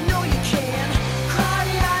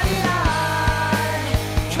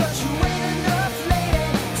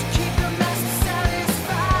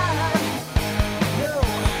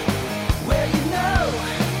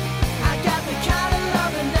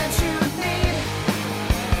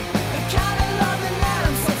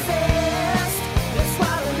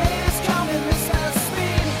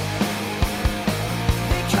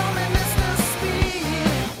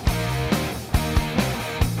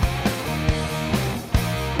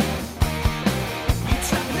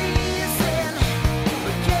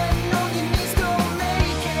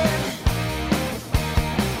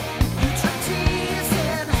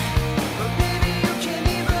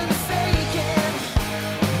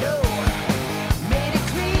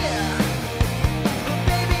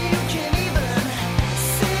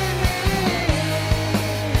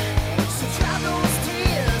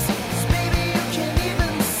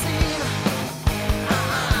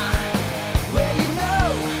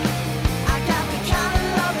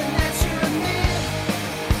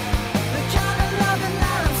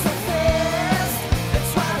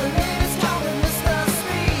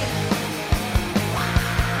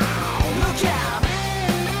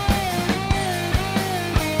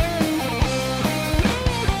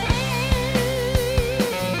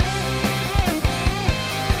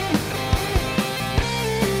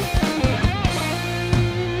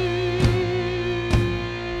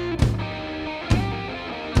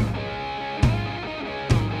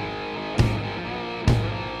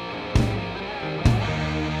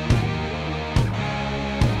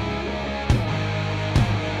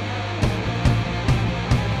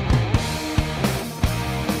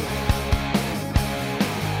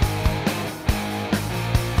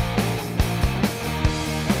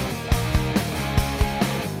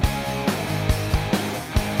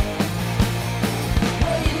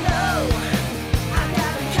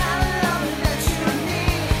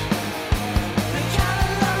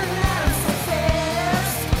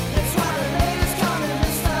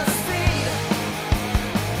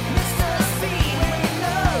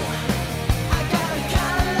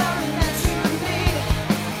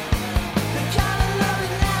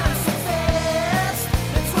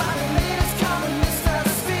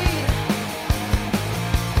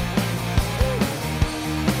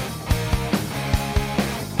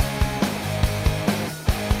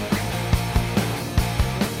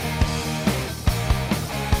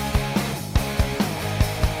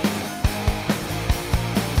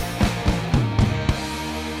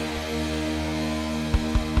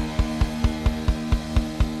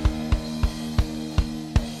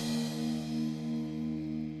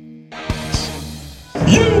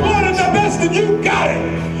you got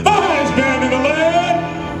it. The highest band in the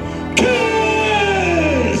land,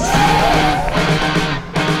 Kiss!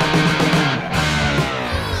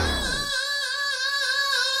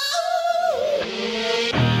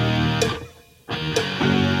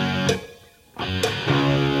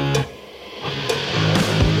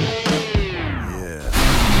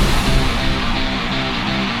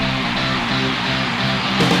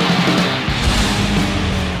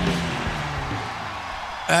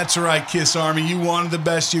 That's right, Kiss Army. You wanted the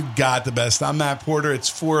best, you got the best. I'm Matt Porter. It's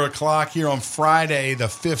 4 o'clock here on Friday, the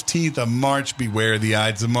 15th of March. Beware the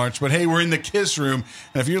Ides of March. But hey, we're in the Kiss Room.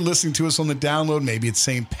 And if you're listening to us on the download, maybe it's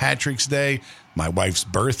St. Patrick's Day, my wife's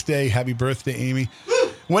birthday. Happy birthday, Amy.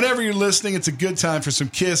 Whenever you're listening, it's a good time for some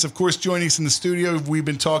Kiss. Of course, joining us in the studio, we've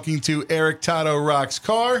been talking to Eric Toto Rocks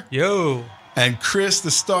Carr. Yo. And Chris,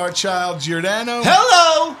 the Star Child Giordano.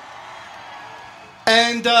 Hello!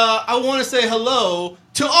 And I want to say hello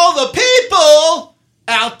to all the people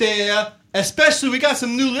out there. Especially, we got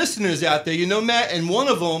some new listeners out there, you know, Matt, and one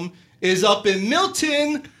of them is up in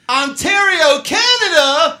Milton, Ontario,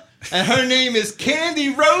 Canada, and her name is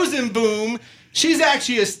Candy Rosenboom. She's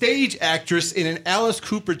actually a stage actress in an Alice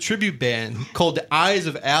Cooper tribute band called The Eyes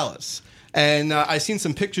of Alice. And I've seen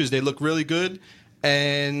some pictures. They look really good.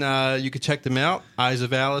 And you can check them out,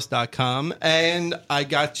 eyesofalice.com. And I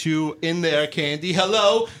got you in there, Candy.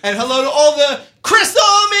 Hello. And hello to all the Chris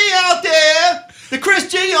Army out there. The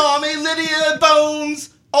Chris J Army, Lydia,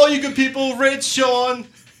 Bones, all you good people, Rich, Sean.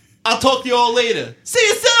 I'll talk to you all later. See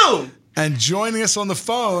you soon. And joining us on the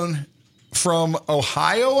phone from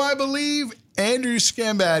Ohio, I believe, Andrew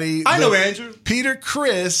Scambatti. I know Andrew. Peter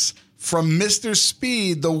Criss from Mr.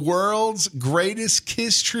 Speed, the world's greatest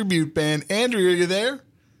Kiss tribute band. Andrew, are you there?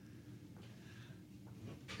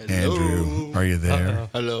 Hello. Andrew, are you there?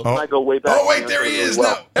 Hello. Oh. I go way back. Oh, wait, there he is.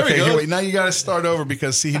 Well. Now. There we Okay, go. here, wait, now you got to start over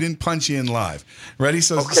because, see, he didn't punch you in live. Ready?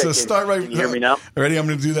 So Okay, start right. can you hear me now? Ready? I'm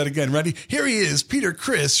going to do that again. Ready? Here he is, Peter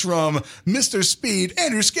Criss from Mr. Speed,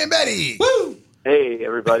 Andrew Scambatti. Woo! Hey,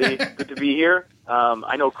 everybody. Good to be here.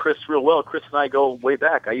 I know Chris real well. Chris and I go way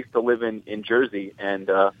back. I used to live in Jersey, and,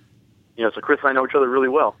 so Chris and I know each other really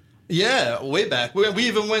well. Yeah, way back. We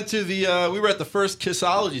even went to we were at the first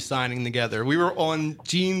Kissology signing together. We were on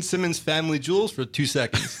Gene Simmons' Family Jewels for 2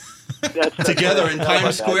 seconds. Together in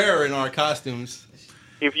Times Square in our costumes.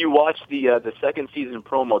 If you watch the second season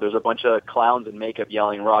promo, there's a bunch of clowns in makeup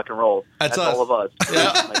yelling rock and roll. That's us. all of us.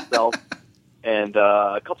 Yeah. Myself and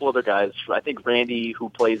a couple other guys. I think Randy, who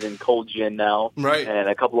plays in Cold Gin now, Right. and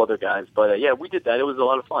a couple other guys. But yeah, we did that. It was a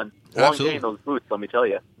lot of fun. Long Absolutely. day in those boots, let me tell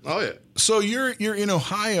you. Oh, yeah. So you're in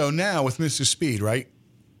Ohio now with Mr. Speed, right?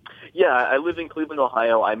 Yeah, I live in Cleveland,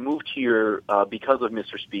 Ohio. I moved here because of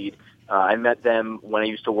Mr. Speed. I met them when I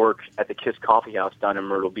used to work at the Kiss Coffee House down in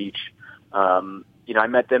Myrtle Beach. I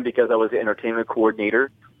met them because I was the entertainment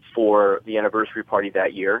coordinator for the anniversary party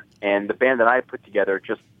that year. And the band that I put together,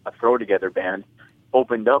 just a throw-together band,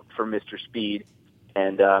 opened up for Mr. Speed.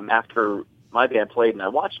 And after my band played and I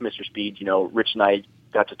watched Mr. Speed, Rich and I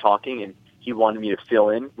got to talking, and he wanted me to fill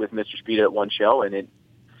in with Mr. Speed at one show. And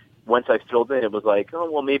once I filled in, it was like,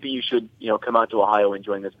 oh, well, maybe you should, come out to Ohio and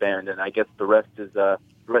join this band. And I guess the rest is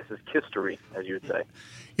history, as you would say.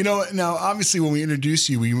 Now, obviously, when we introduced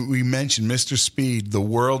you, we mentioned Mr. Speed, the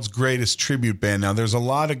world's greatest tribute band. Now, there's a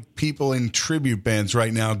lot of people in tribute bands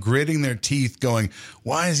right now gritting their teeth going,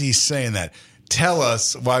 why is he saying that? Tell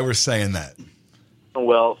us why we're saying that.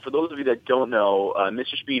 Well, for those of you that don't know,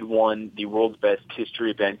 Mr. Speed won the World's Best Kiss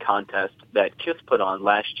Tribute Band contest that Kiss put on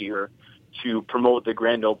last year to promote the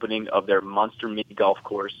grand opening of their Monster Mini Golf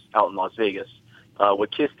Course out in Las Vegas.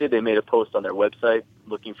 What Kiss did, they made a post on their website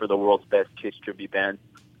looking for the World's Best Kiss Tribute Band.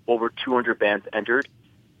 Over 200 bands entered.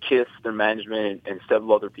 Kiss, their management, and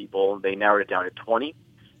several other people, they narrowed it down to 20.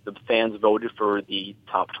 The fans voted for the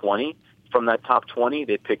top 20. From that top 20,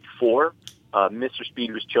 they picked 4. Mr.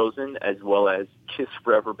 Speed was chosen, as well as Kiss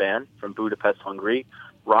Forever Band from Budapest, Hungary,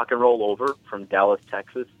 Rock and Roll Over from Dallas,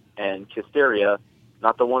 Texas, and Kissteria,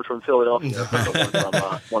 not the one from Philadelphia, but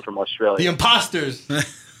the one from Australia. The imposters.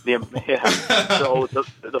 Yeah. So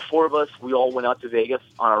the 4 of us, we all went out to Vegas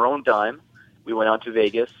on our own dime. We went out to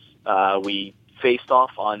Vegas. We faced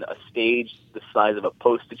off on a stage the size of a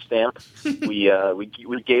postage stamp. We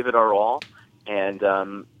gave it our all,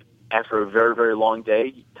 and after a very, very long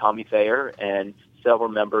day, Tommy Thayer and several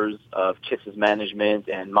members of Kiss's management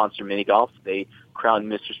and Monster Mini Golf, they crowned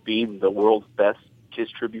Mr. Speed the world's best Kiss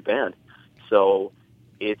tribute band. So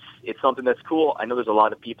it's something that's cool. I know there's a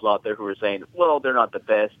lot of people out there who are saying, well, they're not the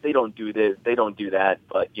best. They don't do this. They don't do that.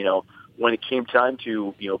 But, when it came time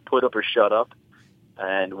to, put up or shut up,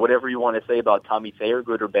 and whatever you want to say about Tommy Thayer,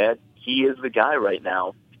 good or bad, he is the guy right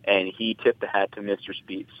now. and he tipped the hat to Mr.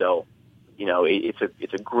 Speed. So,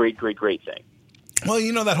 it's a great thing. Well,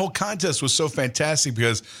 that whole contest was so fantastic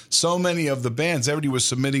because so many of the bands, everybody was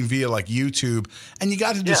submitting via like YouTube, and you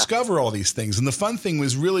got to discover all these things. And the fun thing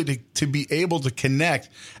was really to be able to connect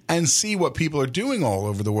and see what people are doing all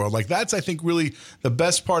over the world. Like that's, I think, really the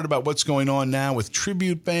best part about what's going on now with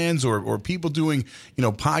tribute bands or people doing,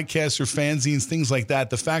 podcasts or fanzines, things like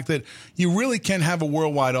that. The fact that you really can have a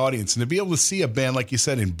worldwide audience and to be able to see a band, like you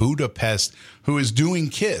said, in Budapest who is doing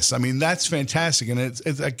Kiss. I mean, that's fantastic. And it's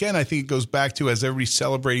again, I think it goes back to, as everybody's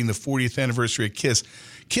celebrating the 40th anniversary of Kiss,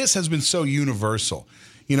 Kiss has been so universal.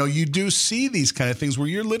 You do see these kind of things where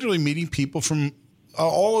you're literally meeting people from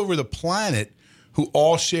all over the planet who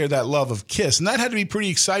all share that love of Kiss. And that had to be pretty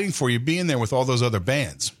exciting for you, being there with all those other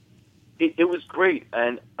bands. It was great.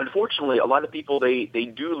 And unfortunately, a lot of people, they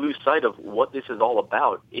do lose sight of what this is all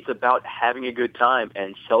about. It's about having a good time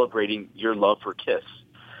and celebrating your love for Kiss.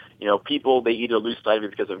 People, they either lose sight of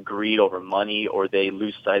it because of greed over money, or they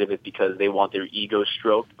lose sight of it because they want their ego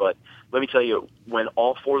stroked. But let me tell you, when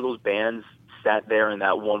all four of those bands sat there in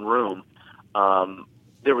that one room,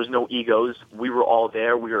 there was no egos. We were all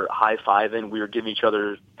there. We were high-fiving. We were giving each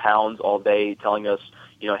other pounds all day, telling us,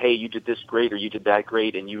 hey, you did this great or you did that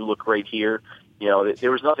great and you look great here.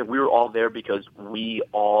 There was nothing. We were all there because we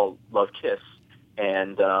all love Kiss.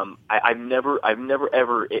 And I've never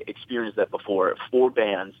ever experienced that before. 4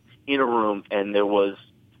 bands in a room, and there was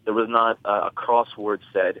not a crossword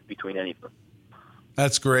said between any of them.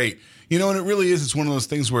 That's great. And it really is. It's one of those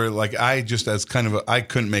things where, like, I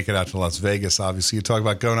couldn't make it out to Las Vegas. Obviously, you talk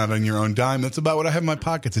about going out on your own dime. That's about what I have in my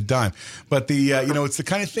pocket's a dime. But it's the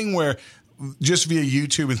kind of thing where just via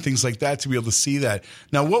YouTube and things like that to be able to see that.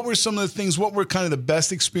 Now, what were some of the things? What were kind of the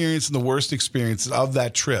best experience and the worst experiences of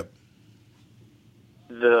that trip?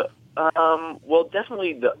 Well,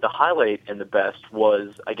 definitely the highlight and the best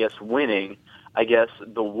was, I guess, winning. I guess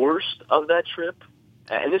the worst of that trip,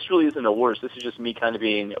 and this really isn't a worst, this is just me kind of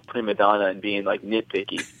being a prima donna and being like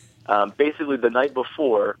nitpicky. Basically, the night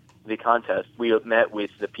before the contest, we met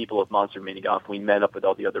with the people of Monster Mini Golf. We met up with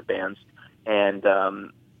all the other bands, and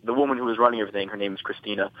the woman who was running everything, her name is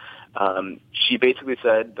Christina. She basically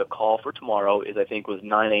said the call for tomorrow was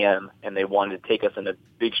 9 a.m. and they wanted to take us in a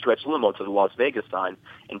big stretch limo to the Las Vegas sign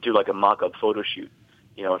and do like a mock-up photo shoot,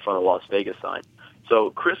 in front of the Las Vegas sign.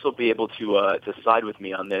 So Chris will be able to side with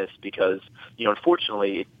me on this because,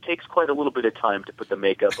 unfortunately, it takes quite a little bit of time to put the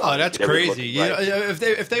makeup on. Oh, that's crazy. Right.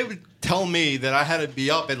 If they would tell me that I had to be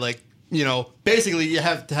up at basically you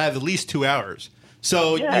have to have at least 2 hours.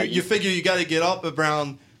 So you figure you got to get up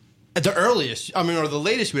around the earliest, or the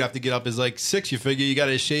latest we'd have to get up is like 6. You figure you got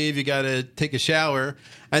to shave, you got to take a shower,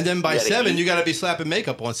 and then by 7 you got to be slapping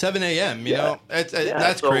makeup on 7 a.m.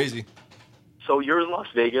 That's crazy. So you're in Las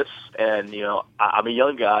Vegas, and I'm a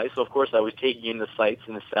young guy, so of course I was taking in the sights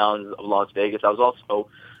and the sounds of Las Vegas. I was also,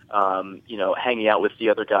 hanging out with the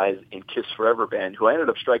other guys in Kiss Forever band, who I ended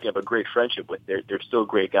up striking up a great friendship with. They're still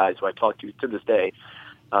great guys who I talk to this day.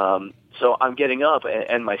 So I'm getting up,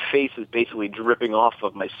 and my face is basically dripping off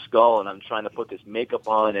of my skull, and I'm trying to put this makeup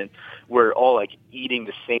on, and we're all like eating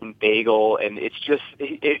the same bagel, and it's just,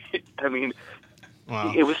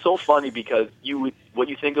 Wow. It was so funny because when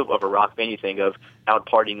you think of a rock band, you think of out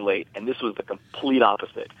partying late, and this was the complete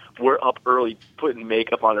opposite. We're up early, putting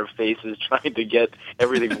makeup on our faces, trying to get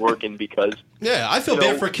everything working because. Yeah, I feel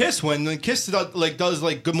bad for Kiss when Kiss does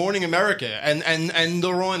Good Morning America, and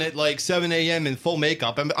they're on at 7 a.m. in full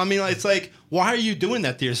makeup. It's like, why are you doing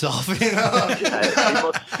that to yourself? Is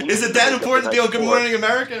it that important to be on Good Morning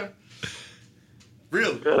America?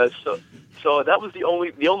 Really? So that was the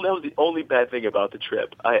only bad thing about the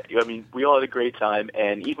trip. We all had a great time,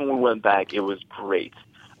 and even when we went back, it was great.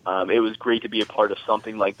 It was great to be a part of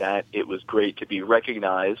something like that. It was great to be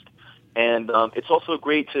recognized, and it's also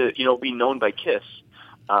great to be known by Kiss.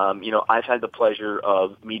 I've had the pleasure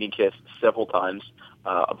of meeting Kiss several times.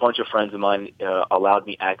 A bunch of friends of mine allowed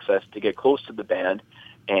me access to get close to the band,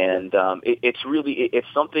 and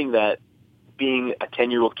it's something that. Being a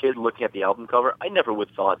 10-year-old kid looking at the album cover, I never would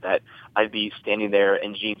have thought that I'd be standing there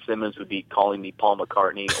and Gene Simmons would be calling me Paul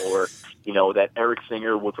McCartney, or that Eric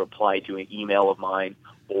Singer would reply to an email of mine,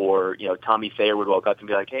 or Tommy Thayer would walk up and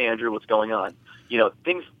be like, "Hey Andrew, what's going on?"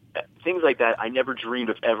 Things like that I never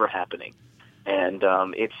dreamed of ever happening, and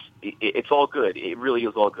it's all good. It really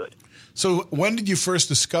is all good. So when did you first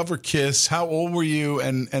discover Kiss? How old were you,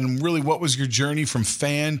 and really what was your journey from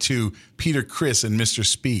fan to Peter Criss and Mr.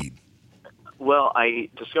 Speed? Well, I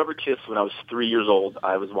discovered Kiss when I was 3 years old.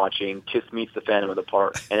 I was watching Kiss Meets the Phantom of the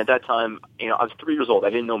Park. And at that time, I was 3 years old.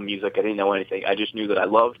 I didn't know music. I didn't know anything. I just knew that I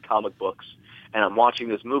loved comic books. and I'm watching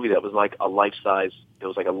this movie that was like a life-size, it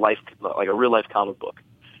was like a real-life comic book.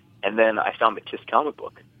 And then I found the Kiss comic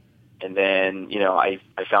book. And then, I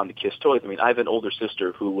found the Kiss toys. I mean, I have an older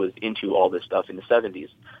sister who was into all this stuff in the 70s,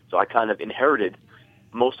 so I kind of inherited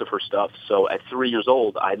most of her stuff. So at 3 years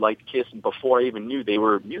old, I liked Kiss before I even knew they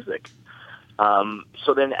were music.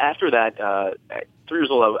 So then after that, at 3 years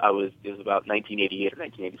old, it was about 1988 or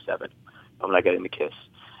 1987 when I got into Kiss.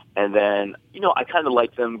 And then, I kind of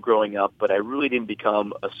liked them growing up, but I really didn't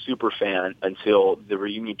become a super fan until the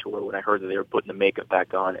reunion tour when I heard that they were putting the makeup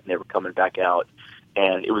back on and they were coming back out.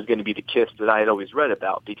 And it was going to be the Kiss that I had always read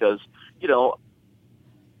about because,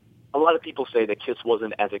 a lot of people say that Kiss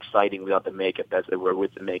wasn't as exciting without the makeup as they were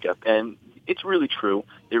with the makeup. And it's really true.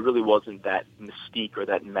 There really wasn't that mystique or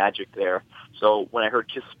that magic there. So when I heard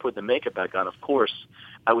Kiss put the makeup back on, of course,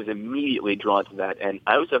 I was immediately drawn to that. And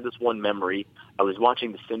I always have this one memory. I was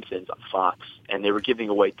watching The Simpsons on Fox, and they were giving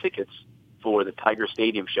away tickets for the Tiger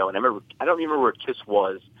Stadium show. And I don't remember where Kiss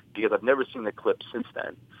was because I've never seen the clip since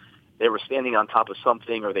then. They were standing on top of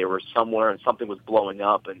something, or they were somewhere, and something was blowing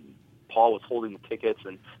up, and Paul was holding the tickets,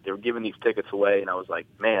 and they were giving these tickets away. And I was like,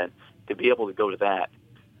 man, to be able to go to that.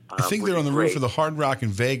 I think they're on the roof of the Hard Rock in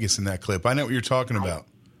Vegas in that clip. I know what you're talking about.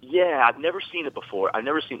 Yeah, I've never seen it before. I've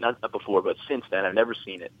never seen that before, but since then, I've never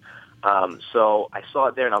seen it. So I saw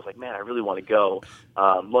it there, and I was like, man, I really want to go.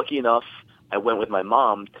 Lucky enough, I went with my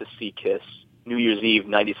mom to see Kiss New Year's Eve,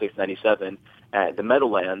 96, 97, at the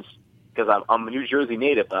Meadowlands, because I'm a New Jersey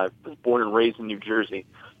native. I was born and raised in New Jersey.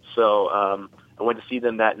 So I went to see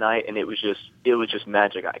them that night, and it was just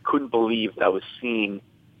magic. I couldn't believe that I was seeing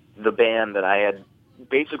the band that I had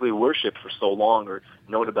basically worshipped for so long or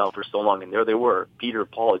known about for so long, and there they were, Peter,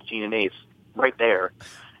 Paul, Gene, and Ace, right there.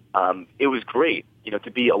 It was great,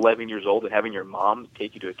 to be 11 years old and having your mom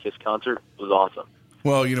take you to a Kiss concert was awesome.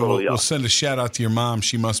 Well, we'll send a shout out to your mom.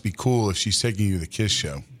 She must be cool if she's taking you to the Kiss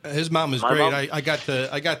show. His mom was great. I got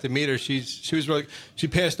to meet her. She was really, she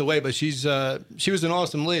passed away, but she was an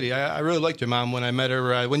awesome lady. I really liked your mom when I met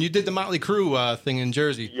her when you did the Motley Crue thing in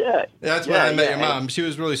Jersey. Yeah, that's when I met your mom. She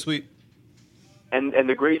was really sweet. And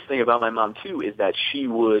the greatest thing about my mom too is that she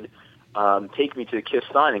would take me to the Kiss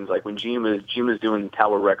signings, like when Gene was doing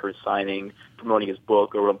Tower Records signing, promoting his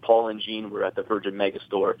book, or when Paul and Gene were at the Virgin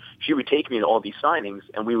Megastore. She would take me to all these signings,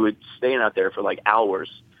 and we would stay out there for like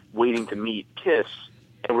hours waiting to meet Kiss,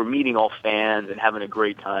 and we're meeting all fans and having a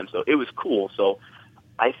great time. So it was cool. So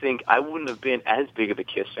I think I wouldn't have been as big of a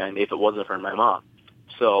Kiss fan if it wasn't for my mom.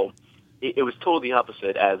 So it was totally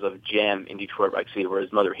opposite as of Jam in Detroit Rock City, where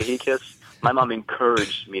his mother hated Kiss. My mom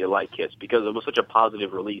encouraged me to like Kiss because it was such a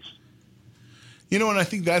positive release. And I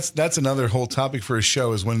think that's another whole topic for a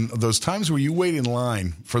show is when those times where you wait in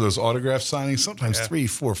line for those autograph signings, sometimes 3,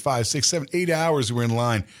 4, 5, 6, 7, 8 hours we're in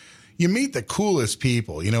line. You meet the coolest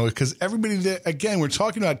people, because everybody there, again, we're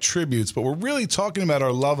talking about tributes, but we're really talking about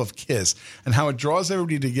our love of Kiss and how it draws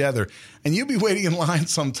everybody together. And you'll be waiting in line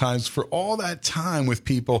sometimes for all that time with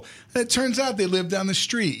people. And it turns out they live down the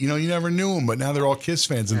street. You never knew them, but now they're all Kiss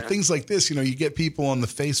fans. And things like this, you get people on the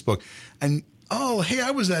Facebook and, oh, hey,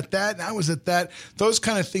 I was at that, and I was at that. Those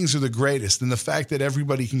kind of things are the greatest, and the fact that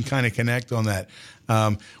everybody can kind of connect on that.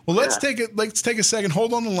 Let's take a second.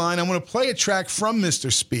 Hold on the line. I'm going to play a track from Mr.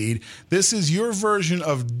 Speed. This is your version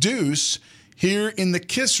of Deuce here in the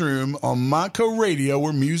Kiss Room on Monco Radio,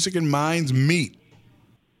 where music and minds meet.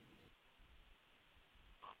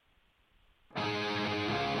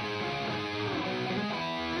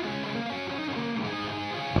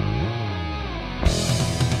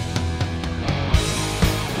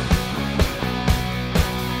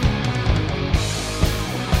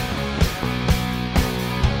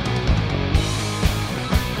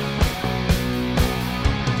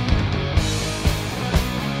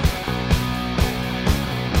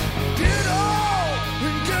 Get on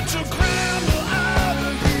and get your crown.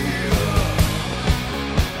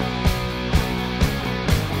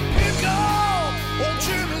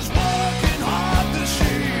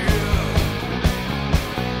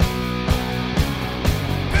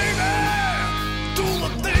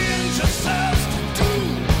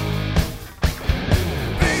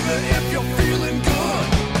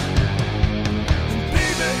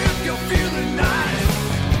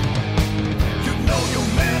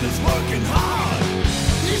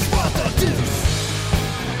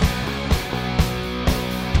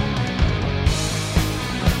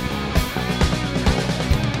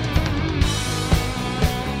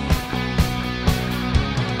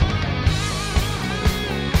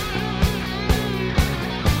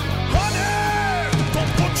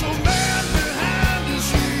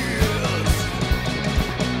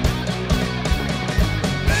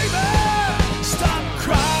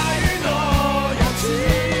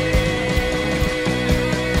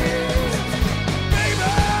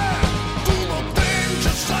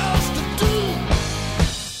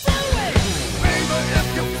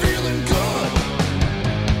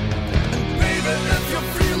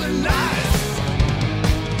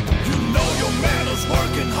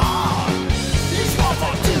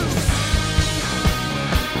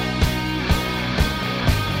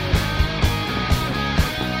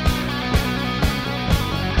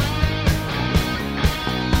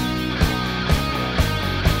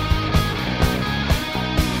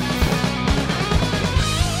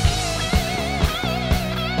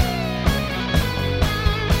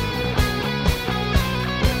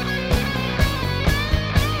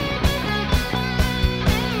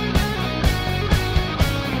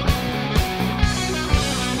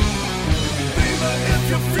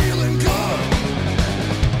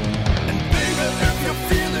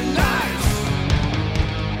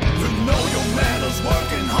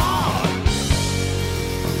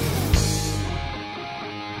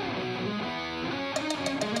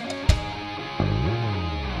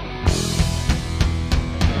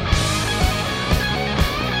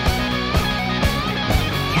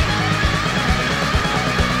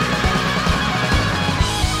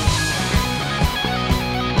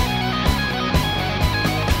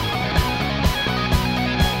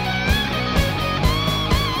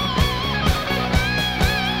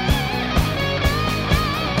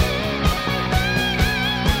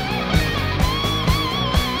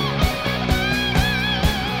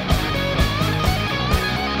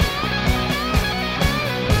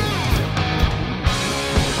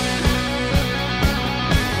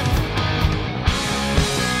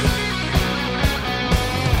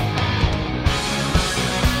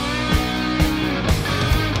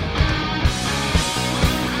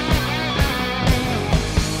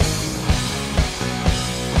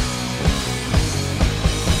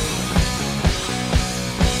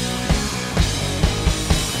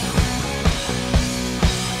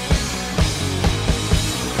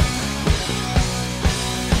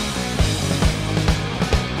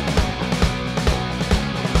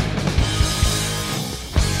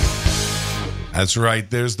 That's right.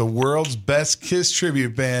 There's the world's best Kiss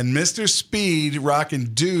tribute band, Mr. Speed, rocking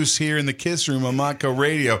Deuce here in the Kiss Room on Monco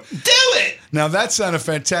Radio. Do it! Now, that sounded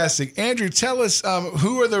fantastic. Andrew, tell us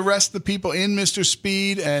who are the rest of the people in Mr.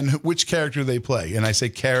 Speed and which character they play. And I say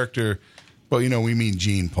character, well, we mean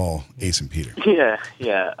Gene, Paul, Ace, and Peter. Yeah.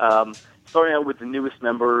 Starting out with the newest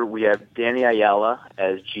member, we have Danny Ayala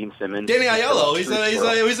as Gene Simmons. Danny Aiello,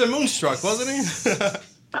 he's a Moonstruck, wasn't he?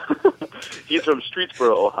 He's from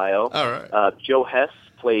Streetsboro, Ohio. All right. Joe Hess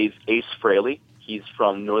plays Ace Frehley. He's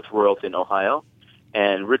from North Royalton, Ohio.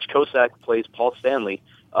 And Rich Kosak plays Paul Stanley.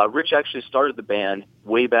 Rich actually started the band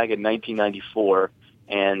way back in 1994,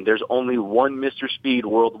 and there's only one Mr. Speed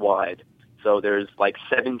worldwide. So there's like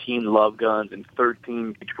 17 Love Guns and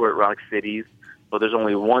 13 Detroit Rock Cities. But there's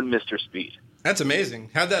only one Mr. Speed. That's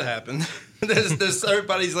amazing. How'd that happen? there's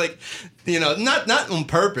everybody's like, not on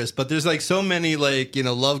purpose, but there's like so many like,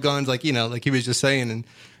 Love Guns, like, like he was just saying. And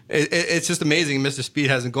it's just amazing Mr. Speed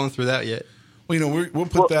hasn't gone through that yet. Well, we'll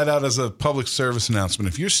put that out as a public service announcement.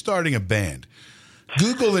 If you're starting a band,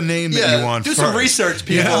 Google the name that you want. Do some research,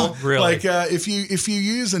 people. Really? Like if you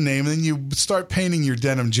use a name and then you start painting your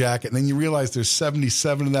denim jacket, and then you realize there's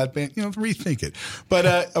 77 of that band, rethink it. But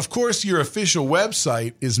of course, your official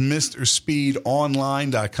website is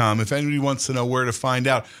MrSpeedOnline.com. If anybody wants to know where to find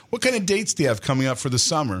out, what kind of dates do you have coming up for the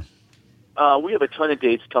summer? We have a ton of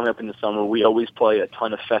dates coming up in the summer. We always play a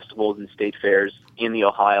ton of festivals and state fairs in the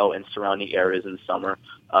Ohio and surrounding areas in the summer.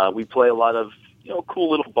 We play a lot of cool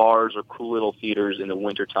little bars or cool little theaters in the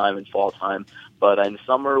wintertime and fall time. But in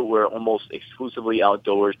summer, we're almost exclusively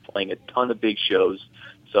outdoors playing a ton of big shows.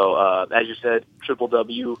 So, as you said,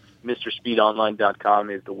 www.MrSpeedOnline.com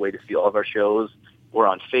is the way to see all of our shows. We're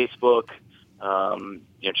on Facebook.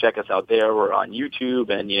 Check us out there. We're on YouTube,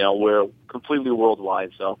 and, we're completely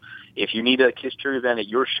worldwide. So if you need a Kiss Tour event at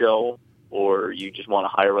your show or you just want to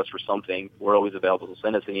hire us for something, we're always available. So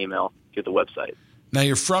send us an email to the website. Now,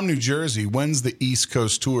 you're from New Jersey. When's the East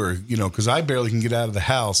Coast tour? Because I barely can get out of the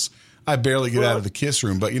house. I barely get out of the Kiss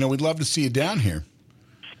Room. But, we'd love to see you down here.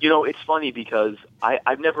 It's funny because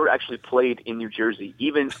I've never actually played in New Jersey,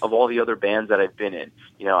 even of all the other bands that I've been in.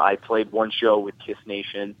 I played one show with Kiss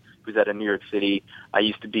Nation, who's out of New York City. I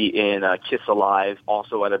used to be in Kiss Alive,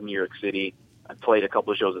 also out of New York City. I played a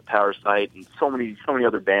couple of shows with Parasite and so many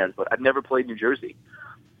other bands, but I've never played New Jersey.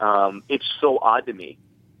 It's so odd to me.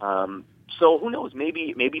 So who knows?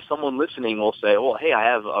 Maybe someone listening will say, "Oh, hey, I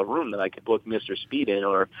have a room that I could book Mr. Speed in,"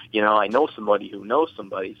 or I know somebody who knows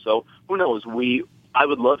somebody. So who knows? I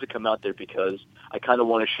would love to come out there because I kind of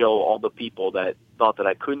want to show all the people that thought that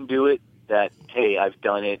I couldn't do it that hey, I've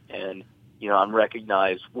done it, and I'm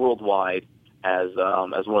recognized worldwide as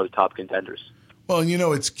one of the top contenders. Well,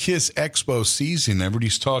 it's Kiss Expo season.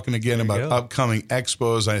 Everybody's talking again about upcoming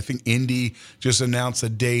expos. I think Indy just announced a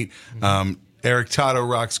date. Eric Toto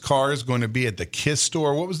Rocks Car is going to be at the Kiss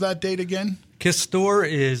Store. What was that date again? Kiss Store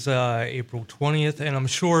is April 20th, and I'm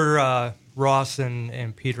sure Ross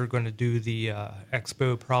and Peter are going to do the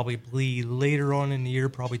expo probably later on in the year,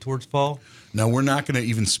 probably towards fall. No, we're not going to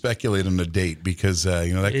even speculate on the date because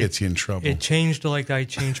that gets you in trouble. It changed like I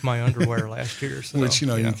changed my underwear last year. So, which, you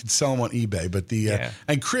can sell them on eBay. But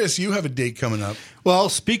and Chris, you have a date coming up. Well,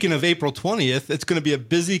 speaking of April 20th, it's going to be a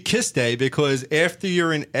busy Kiss Day because after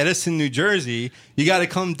you're in Edison, New Jersey, you got to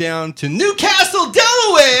come down to Newcastle,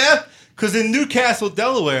 Delaware, because in Newcastle,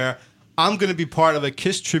 Delaware, I'm going to be part of a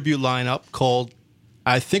Kiss tribute lineup called,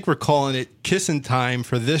 I think we're calling it Kissin' Time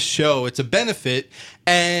for this show. It's a benefit,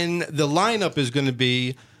 and the lineup is going to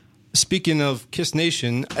be, speaking of Kiss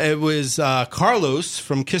Nation, it was Carlos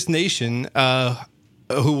from Kiss Nation,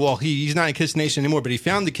 he's not in Kiss Nation anymore, but he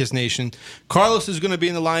founded Kiss Nation. Carlos is going to be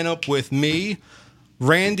in the lineup with me,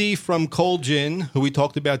 Randy from Cold Gin, who we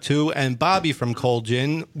talked about too, and Bobby from Cold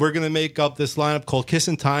Gin. We're going to make up this lineup called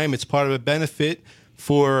Kissin' Time. It's part of a benefit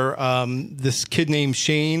for this kid named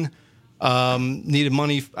Shane. Needed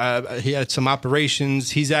money. He had some operations.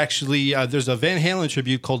 He's actually, there's a Van Halen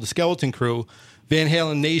tribute called the Skeleton Crew, Van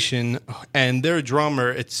Halen Nation, and their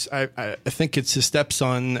drummer, I think it's his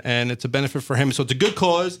stepson, and it's a benefit for him. So it's a good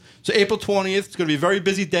cause. So April 20th, it's going to be a very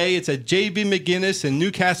busy day. It's at J.B. McGinnis in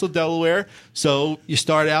Newcastle, Delaware. So you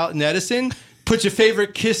start out in Edison, put your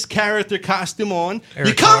favorite Kiss character costume on.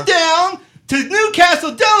 You come down to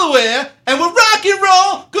Newcastle, Delaware, and we're rock and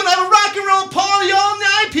roll. Gonna have a rock and roll party all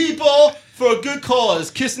night, people, for a good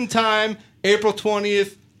cause. Kissin' Time, April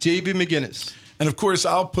 20th, J.B. McGinnis. And, of course,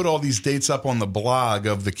 I'll put all these dates up on the blog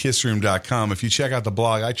of thekissroom.com. If you check out the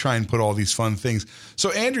blog, I try and put all these fun things. So,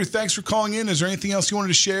 Andrew, thanks for calling in. Is there anything else you wanted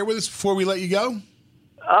to share with us before we let you go?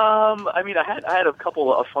 I had a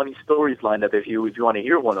couple of funny stories lined up if you want to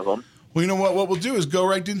hear one of them. Well, you know what? What we'll do is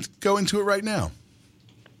go into it right now.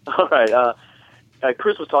 All right.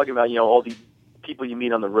 Chris was talking about, all these people you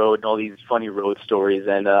meet on the road and all these funny road stories,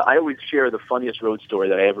 and I always share the funniest road story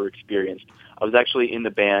that I ever experienced. I was actually in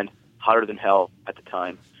the band Hotter Than Hell at the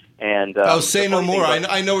time. And say no more.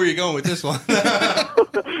 I know where you're going with this one.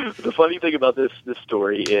 The funny thing about this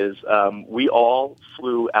story is we all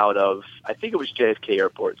flew out of, I think it was JFK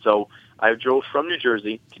Airport. So I drove from New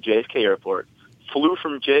Jersey to JFK Airport, flew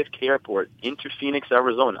from JFK Airport into Phoenix,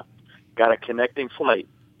 Arizona, got a connecting flight,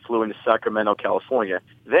 flew into Sacramento, California,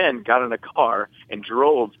 then got in a car and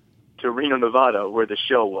drove to Reno, Nevada, where the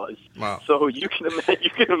show was. Wow. So you can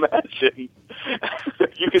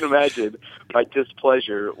imagine my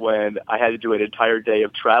displeasure when I had to do an entire day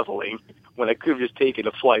of traveling when I could have just taken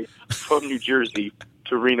a flight from New Jersey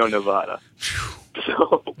to Reno, Nevada.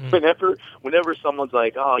 So whenever someone's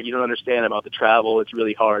like, "Oh, you don't understand about the travel, it's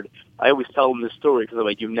really hard," I always tell them this story because I'm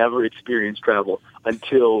like, "You've never experienced travel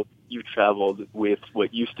until you traveled with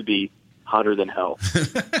what used to be Hotter Than Hell."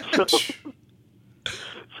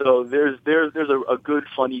 So there's a good,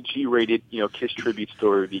 funny G-rated, Kiss tribute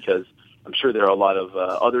story, because I'm sure there are a lot of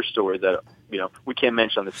other stories that, we can't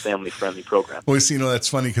mention on this family-friendly program. Well, see, that's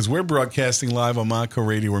funny because we're broadcasting live on Monco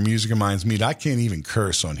Radio where Music and Minds meet. I can't even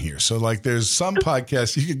curse on here. So, there's some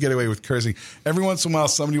podcasts you could get away with cursing. Every once in a while,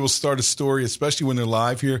 somebody will start a story, especially when they're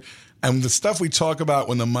live here. And the stuff we talk about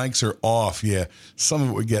when the mics are off, some of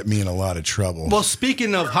it would get me in a lot of trouble. Well,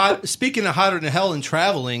 speaking of Hotter Than Hell and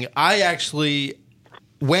traveling,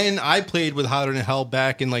 when I played with Hotter Than Hell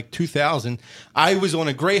back in 2000, I was on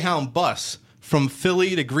a Greyhound bus from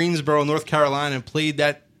Philly to Greensboro, North Carolina, and played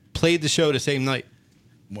the show the same night.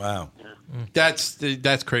 Wow, that's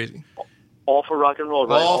crazy. All for rock and roll,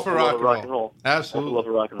 right? All for rock and roll. All Absolutely. for love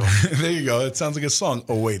of rock and roll. There you go. It sounds like a song.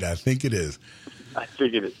 Oh wait, I think it is. I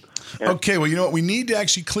think it is. Yeah. Okay, well, you know what? We need to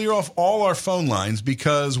actually clear off all our phone lines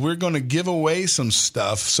because we're going to give away some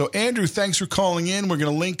stuff. So, Andrew, thanks for calling in. We're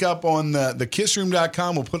going to link up on the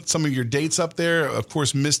kissroom.com. We'll put some of your dates up there. Of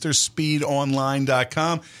course,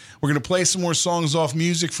 MrSpeedOnline.com. We're going to play some more songs off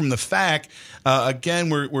Music from the FAC. Again,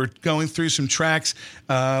 we're going through some tracks.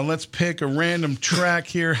 Let's pick a random track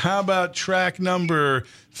here. How about track number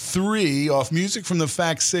 3 off Music from the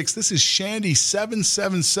FAC 6? This is Shandy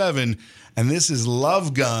 777. And this is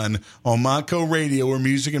Love Gun on Monco Radio, where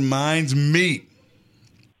Music and Minds meet.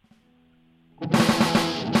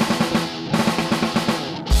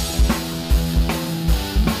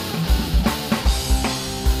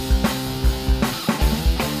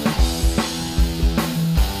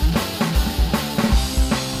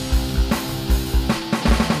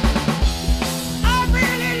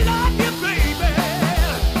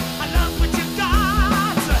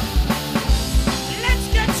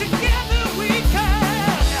 Together we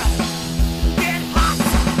can get hot.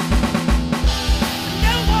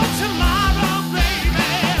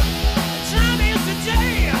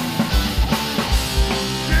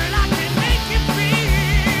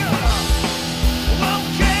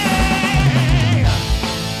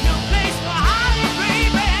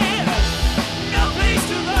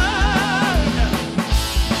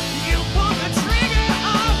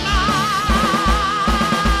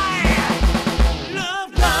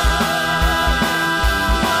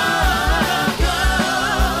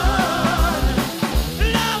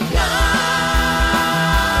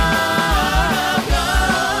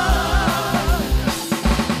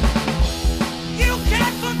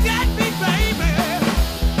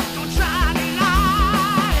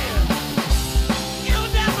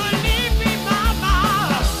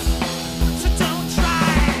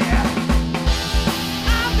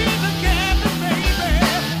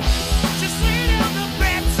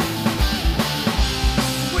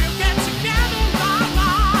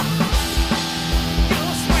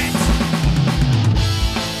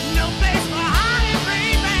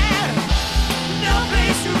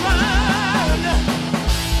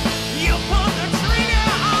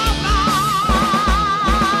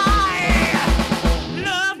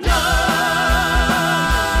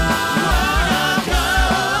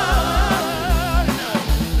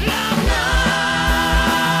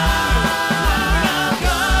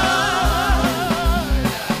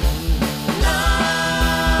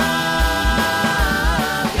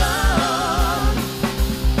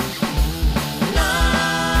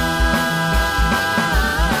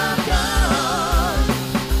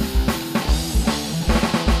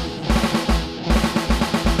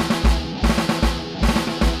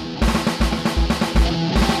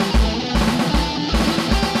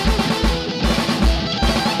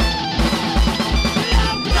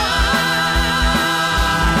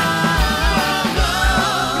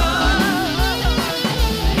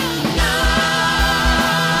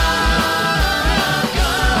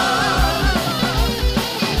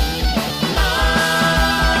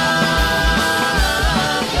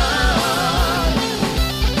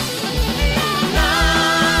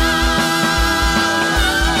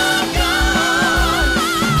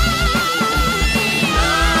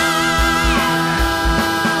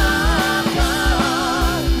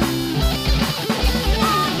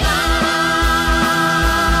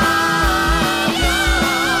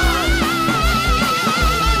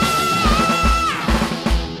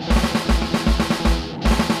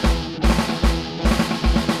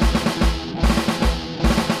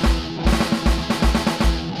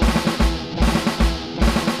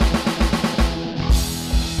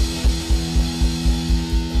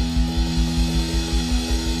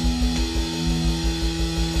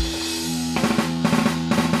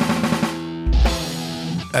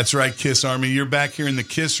 That's right, Kiss Army. You're back here in the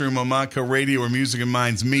Kiss Room on Monco Radio, where music and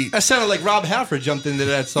minds meet. That sounded like Rob Halford jumped into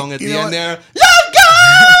that song at the end there.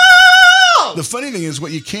 The funny thing is,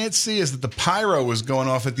 what you can't see is that the pyro was going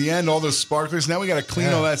off at the end, all those sparklers. Now we got to clean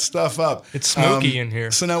all that stuff up. It's smoky in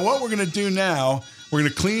here. So now what we're going to do now, we're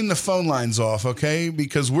going to clean the phone lines off, okay?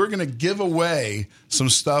 Because we're going to give away some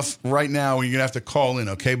stuff right now, and you're going to have to call in,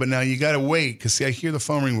 okay? But now you got to wait, because see, I hear the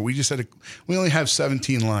phone ring, but we only have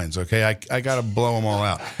 17 lines, okay? I got to blow them all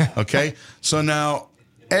out, okay? So now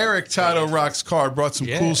Eric Tato Rocks Card brought some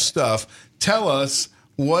cool stuff. Tell us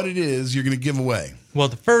what it is you're going to give away. Well,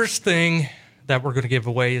 the first thing that we're going to give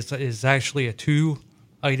away is actually a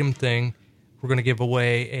 2-item thing. We're going to give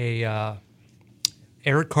away a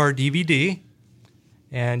Eric Carr DVD,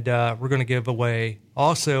 and we're going to give away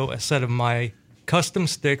also a set of my custom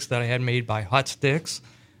sticks that I had made by Hot Sticks.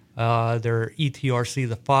 They're ETRC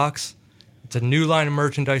the Fox. It's a new line of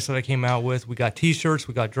merchandise that I came out with. We got T-shirts,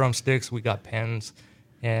 we got drumsticks, we got pens,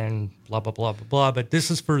 and blah, blah, blah, blah, blah. But this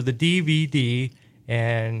is for the DVD,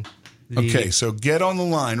 and... Okay, so get on the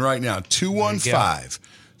line right now,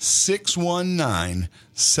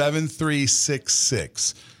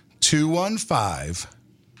 215-619-7366.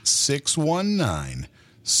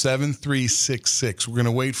 215-619-7366. We're going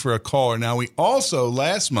to wait for a caller. Now, we also,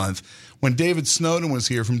 last month, when David Snowden was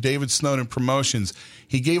here from David Snowden Promotions,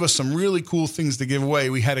 he gave us some really cool things to give away.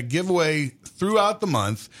 We had a giveaway throughout the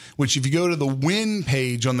month, which if you go to the win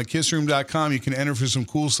page on thekissroom.com, you can enter for some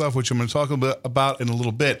cool stuff, which I'm going to talk about in a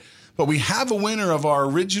little bit. But we have a winner of our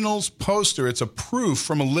originals poster. It's a proof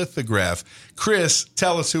from a lithograph. Chris,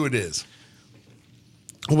 tell us who it is.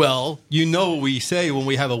 Well, you know what we say when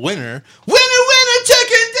we have a winner. Winner, winner,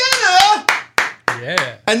 chicken dinner!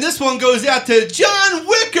 Yeah. And this one goes out to John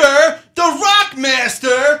Wicker, the Rock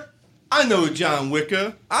Master. I know John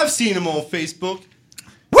Wicker. I've seen him on Facebook.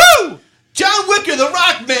 Woo! John Wicker, the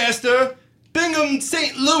Rock Master. Bingham,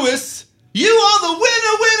 St. Louis. You are the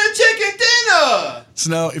winner, chicken dinner! So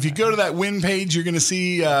now, if you go to that win page, you're going to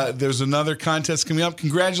see there's another contest coming up.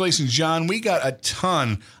 Congratulations, John. We got a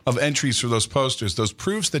ton of entries for those posters, those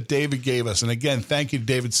proofs that David gave us. And again, thank you to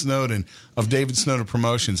David Snowden of David Snowden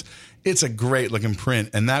Promotions. It's a great-looking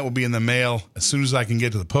print, and that will be in the mail as soon as I can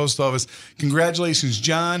get to the post office. Congratulations,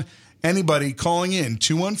 John. Anybody calling in,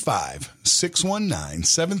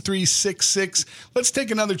 215-619-7366. Let's take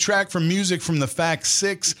another track from music from the Fact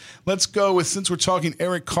 6. Let's go with, since we're talking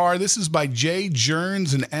Eric Carr, this is by Jay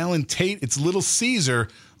Jerns and Alan Tate. It's Little Caesar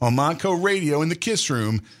on Monco Radio in the Kiss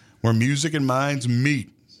Room, where music and minds meet.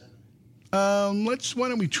 Why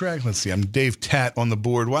don't we track, let's see, I'm Dave Tat on the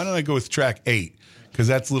board. Why don't I go with track 8? Because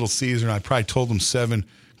that's Little Caesar, and I probably told him 7,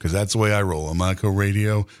 because that's the way I roll on Monco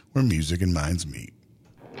Radio, where music and minds meet.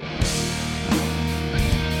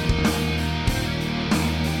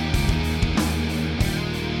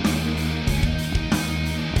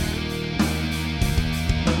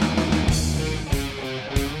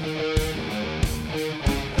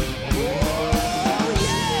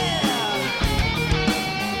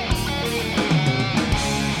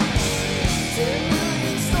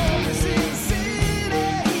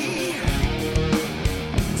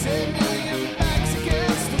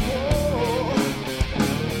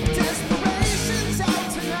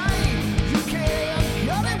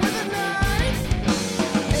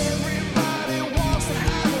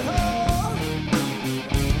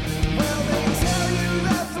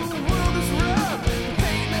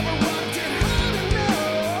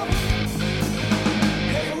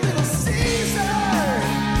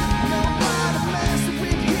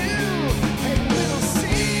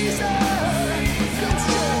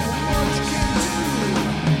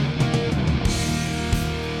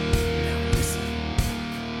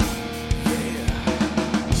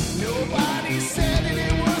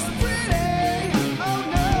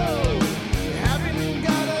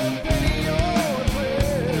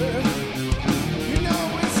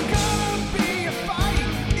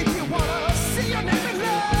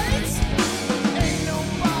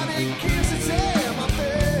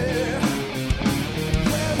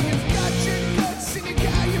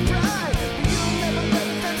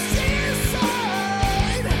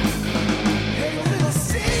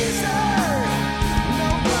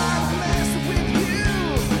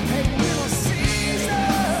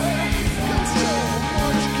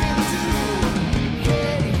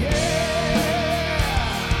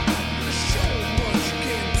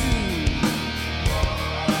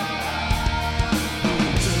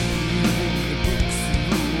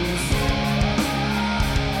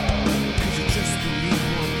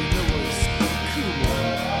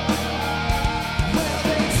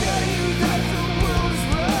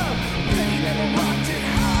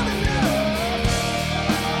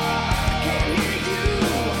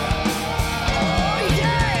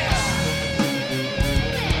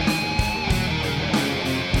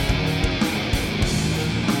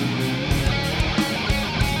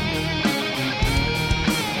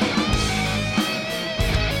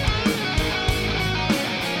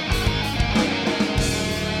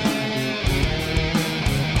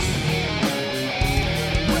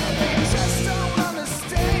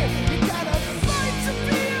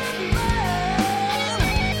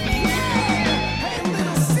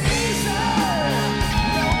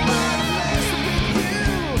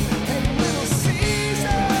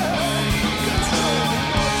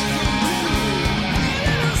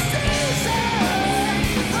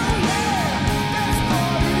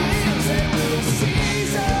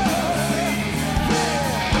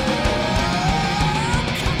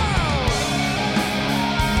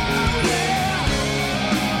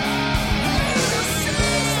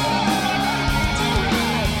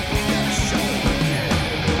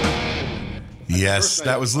 Yes,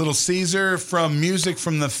 that was Little Caesar from Music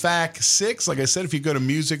from the Fact 6. Like I said, if you go to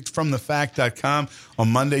musicfromthefact.com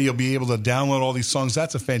on Monday, you'll be able to download all these songs.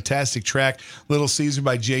 That's a fantastic track. Little Caesar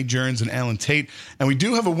by Jay Jones and Alan Tate. And we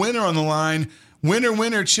do have a winner on the line. Winner,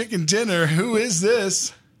 winner, chicken dinner. Who is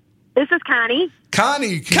this? This is Connie.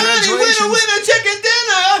 Connie, congratulations. Connie, winner, chicken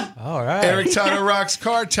dinner. All right. Eric Tyler Rocks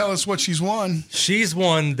Car, tell us what she's won. She's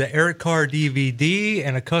won the Eric Carr DVD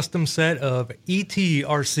and a custom set of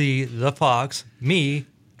ETRC The Fox, Me,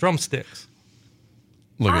 drumsticks.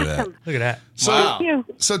 Look at that. Awesome. Look at that. So, Thank you.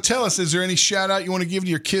 so tell us, is there any shout out you want to give to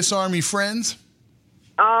your Kiss Army friends?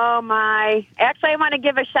 Oh, my. Actually, I want to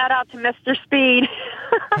give a shout-out to Mr. Speed.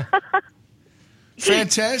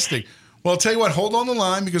 Fantastic. Well, I'll tell you what, hold on the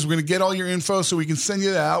line because we're going to get all your info so we can send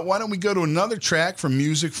you that out. Why don't we go to another track from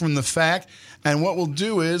Music from the Fact? And what we'll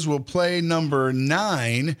do is we'll play number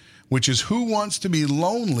 9, which is Who Wants to Be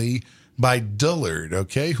Lonely by Dullard,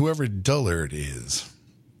 okay? Whoever Dullard is.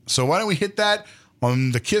 So why don't we hit that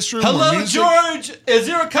on the Kiss Room? Hello, Music. George. Is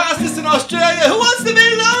there a Costas in Australia? Who wants to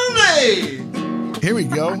be lonely? Here we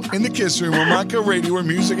go, in the Kiss Room on Mako Radio, where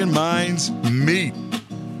music and minds meet.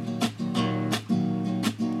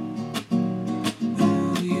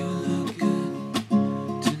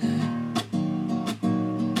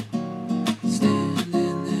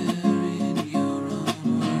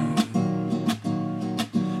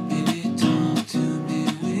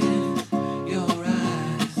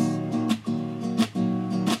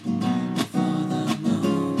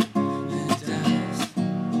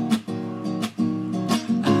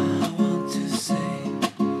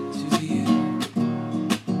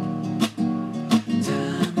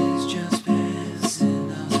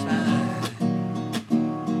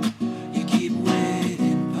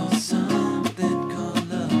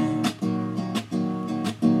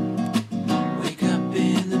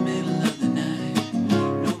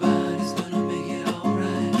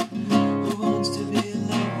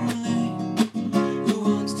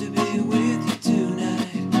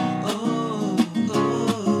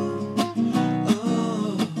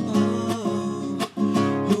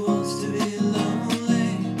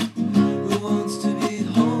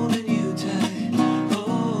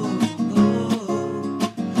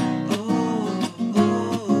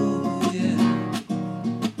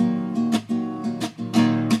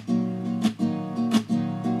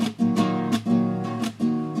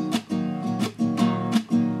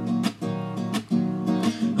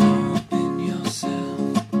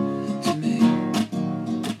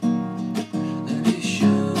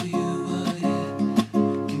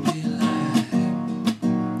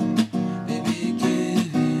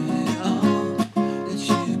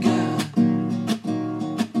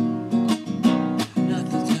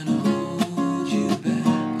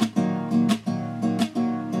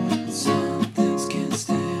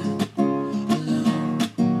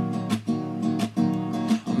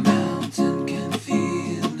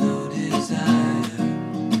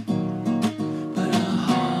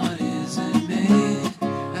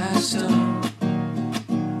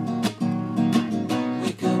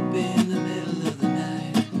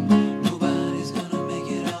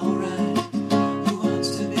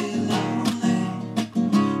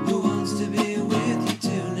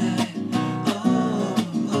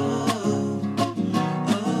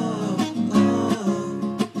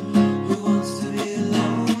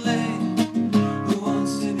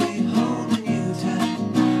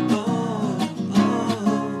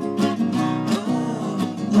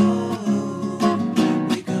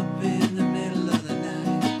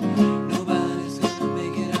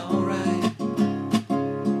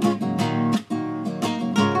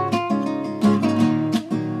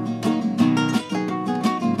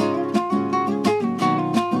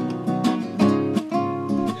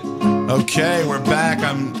 Okay, we're back.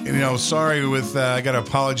 I'm, sorry with, I got to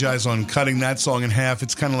apologize on cutting that song in half.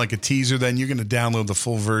 It's kind of like a teaser. Then you're going to download the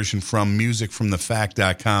full version from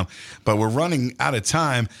musicfromthefact.com. But we're running out of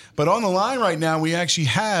time. But on the line right now, we actually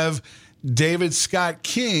have David Scott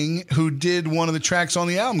King, who did one of the tracks on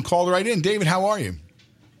the album. Called right in. David, how are you?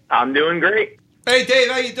 I'm doing great. Hey, Dave,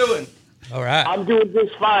 how you doing? All right. I'm doing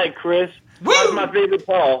just fine, Chris. How's my favorite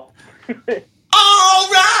Paul? All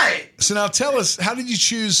right. So now tell us, how did you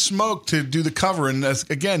choose Smoke to do the cover? And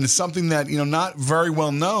again, it's something that, not very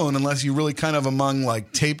well known unless you're really kind of among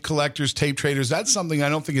like tape collectors, tape traders. That's something I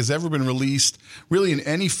don't think has ever been released really in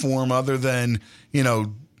any form other than,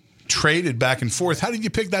 traded back and forth. How did you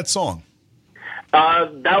pick that song?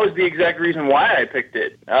 That was the exact reason why I picked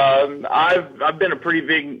it. I've been a pretty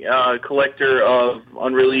big collector of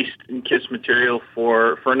unreleased Kiss material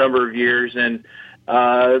for a number of years, and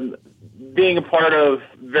being a part of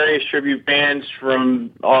various tribute bands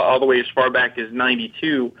from all the way as far back as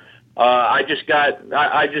 '92, I just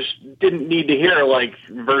didn't need to hear like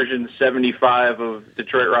version 75 of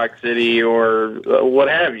Detroit Rock City or what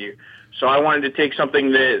have you. So I wanted to take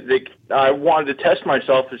something that I wanted to test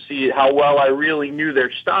myself to see how well I really knew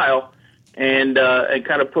their style, and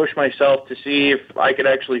kind of push myself to see if I could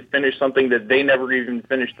actually finish something that they never even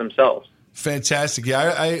finished themselves. Fantastic.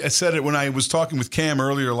 Yeah, I said it when I was talking with Cam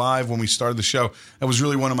earlier live when we started the show. That was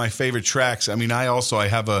really one of my favorite tracks. I mean, I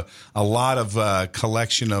have a lot of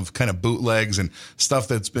collection of kind of bootlegs and stuff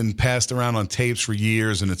that's been passed around on tapes for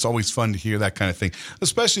years, and it's always fun to hear that kind of thing,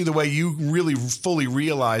 especially the way you really fully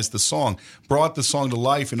realized the song, brought the song to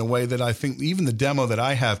life in a way that I think even the demo that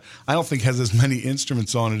I have, I don't think has as many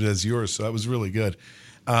instruments on it as yours, so that was really good.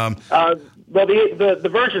 Well, the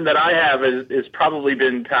version that I have is probably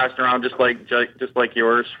been passed around just like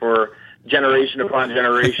yours for generation upon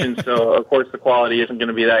generation. So of course the quality isn't going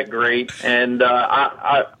to be that great. And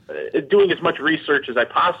I doing as much research as I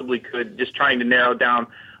possibly could, just trying to narrow down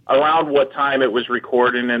around what time it was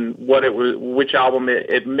recorded and which album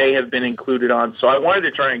it may have been included on. So I wanted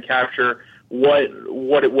to try and capture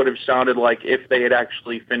what it would have sounded like if they had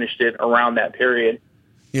actually finished it around that period.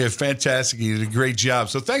 Yeah, fantastic. You did a great job.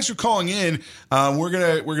 So thanks for calling in. We're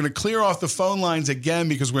gonna clear off the phone lines again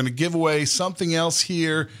because we're gonna give away something else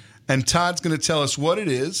here, and Todd's gonna tell us what it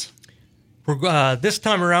is. This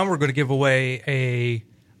time around, we're going to give away a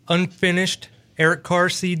unfinished Eric Carr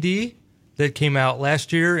CD that came out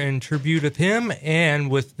last year in tribute of him, and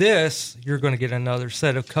with this, you're going to get another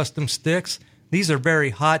set of custom sticks. These are very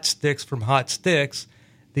hot sticks from Hot Sticks.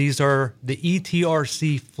 These are the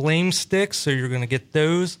ETRC Flame Sticks, so you're going to get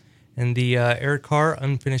those, and the Eric Carr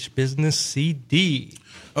Unfinished Business CD.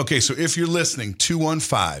 Okay, so if you're listening,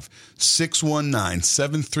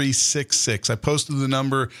 215-619-7366. I posted the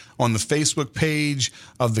number on the Facebook page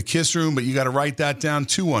of the Kiss Room, but you got to write that down,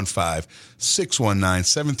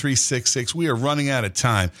 215-619-7366. We are running out of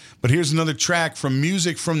time, but here's another track from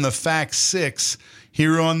Music from the Fact 6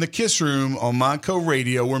 here on the Kiss Room on Monco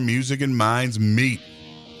Radio, where music and minds meet.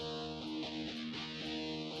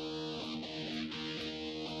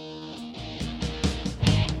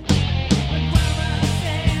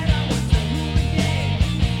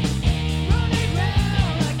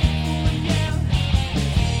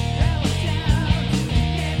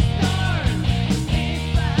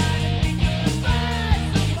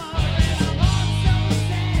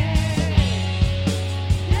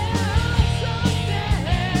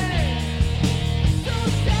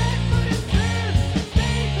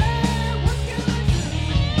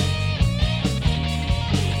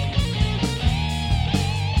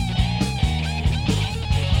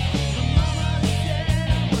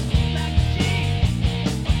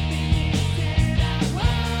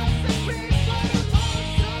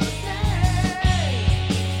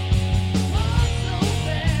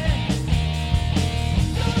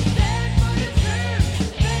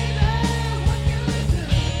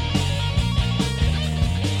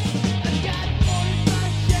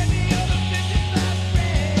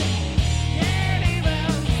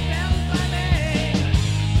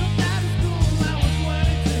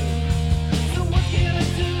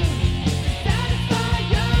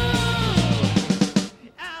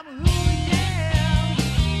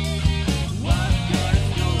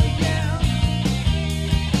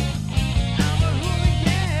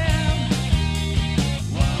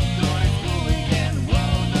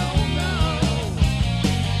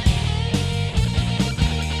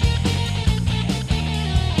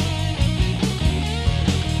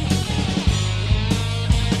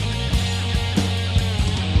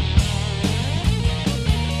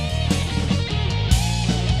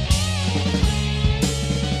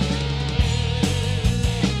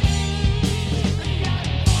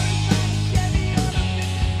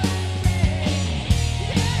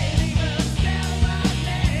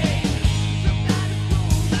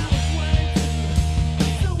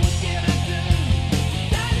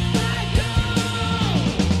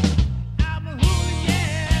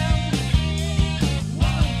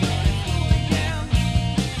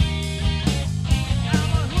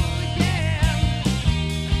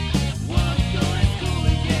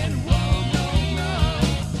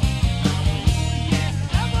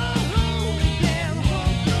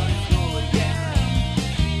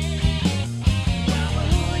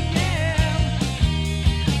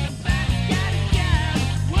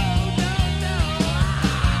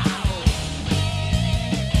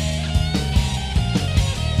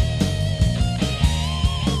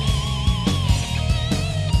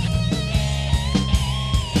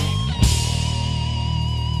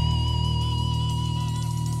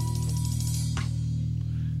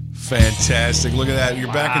 Fantastic. Look at that.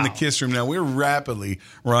 You're back in the Kiss Room now. We're rapidly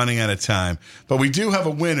running out of time. But we do have a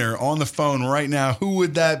winner on the phone right now. Who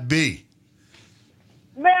would that be?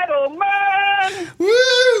 Metal Man!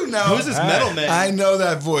 Woo! Now, who's this Metal Man? I know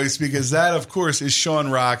that voice because that, of course, is Sean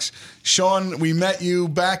Rocks. Sean, we met you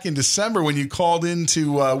back in December when you called in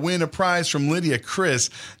to win a prize from Lydia Chris.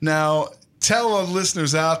 Now, tell our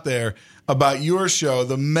listeners out there about your show,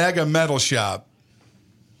 The Mega Metal Shop.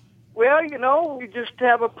 Well, you know, we just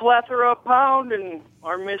have a plethora of pound, and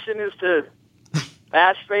our mission is to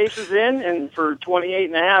bash faces in, and for 28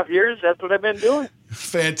 and a half years, that's what I've been doing.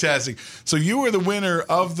 Fantastic. So you were the winner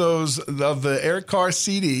of the Eric Carr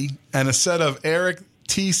CD and a set of Eric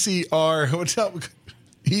TCR Hotel.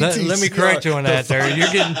 Let me correct you on that there.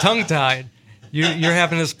 You're getting tongue-tied. You're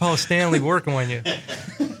having this Paul Stanley working on you.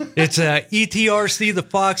 It's ETRC the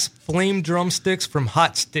Fox Flame Drumsticks from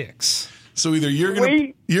Hot Sticks. So either you're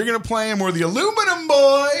gonna play him or the Aluminum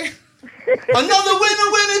Boy. Another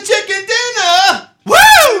winner chicken dinner.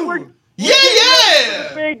 Woo!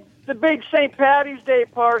 Yeah. The big St. Patty's Day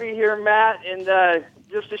party here, Matt, and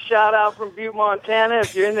just a shout out from Butte, Montana.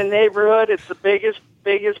 If you're in the neighborhood, it's the biggest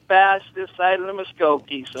bash this side of the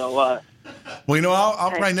Muskogee. So, well, you know,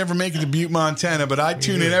 I'll probably never make it to Butte, Montana, but I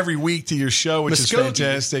tune in every week to your show, which is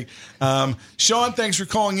fantastic. Sean, thanks for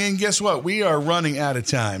calling in. Guess what? We are running out of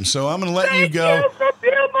time, so I'm going to let you go. Thank you for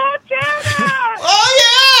Butte, Montana.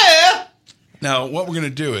 Oh yeah! Now, what we're going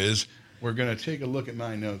to do is we're going to take a look at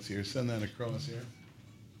my notes here. Send that across here.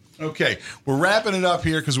 Okay, we're wrapping it up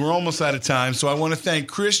here because we're almost out of time. So I want to thank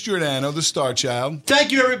Chris Giordano, the Star Child.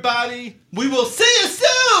 Thank you, everybody. We will see you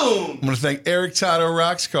soon. I want to thank Eric Toto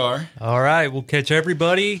Roxcar. All right, we'll catch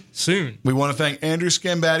everybody soon. We want to thank Andrew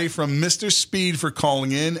Scambatti from Mr. Speed for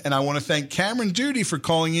calling in, and I want to thank Cameron Duty for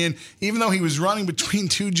calling in. Even though he was running between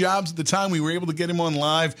two jobs at the time, we were able to get him on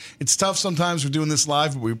live. It's tough sometimes we're doing this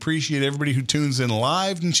live, but we appreciate everybody who tunes in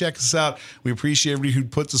live and checks us out. We appreciate everybody who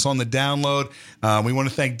puts us on the download. We want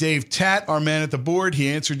to thank Dave Tatt, our man at the board. He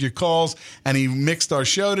answered your calls, and he mixed our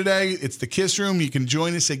show today. It's the Kiss Room. You can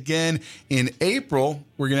join us again in April.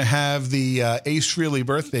 We're going to have the Ace Frehley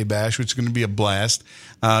birthday bash, which is going to be a blast.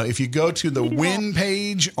 If you go to the win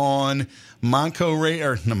page on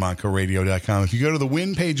MoncoRadio.com, if you go to the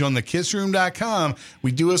win page on thekissroom.com,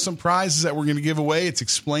 we do have some prizes that we're going to give away. It's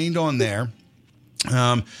explained on there.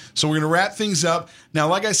 So we're going to wrap things up. Now,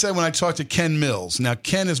 like I said, when I talked to Ken Mills, now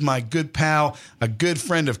Ken is my good pal, a good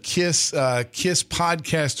friend of Kiss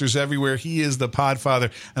podcasters everywhere. He is the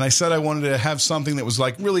Podfather. And I said I wanted to have something that was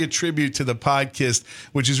like really a tribute to the Podkiss,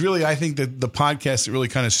 which is really, I think, the podcast that really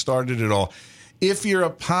kind of started it all. If you're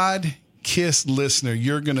a Podkiss listener,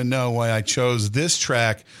 you're going to know why I chose this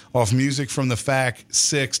track off Music from the Fact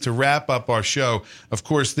 6 to wrap up our show. Of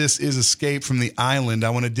course, this is Escape from the Island. I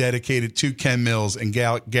want to dedicate it to Ken Mills and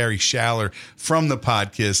Gary Schaller from the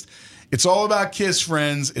Podkiss. It's all about Kiss,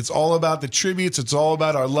 friends. It's all about the tributes. It's all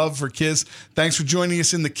about our love for Kiss. Thanks for joining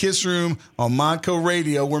us in the Kiss Room on Monco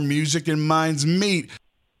Radio, where music and minds meet.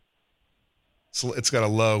 So it's got a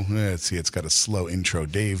low, let's see, it's got a slow intro.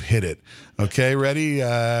 Dave, hit it. Okay, ready?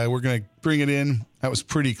 We're going to bring it in. That was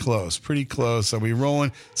pretty close, pretty close. Are we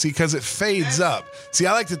rolling? See, because it fades up. See,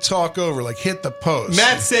 I like to talk over, like hit the post.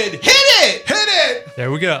 Matt said, hit it! Hit it! There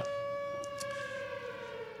we go.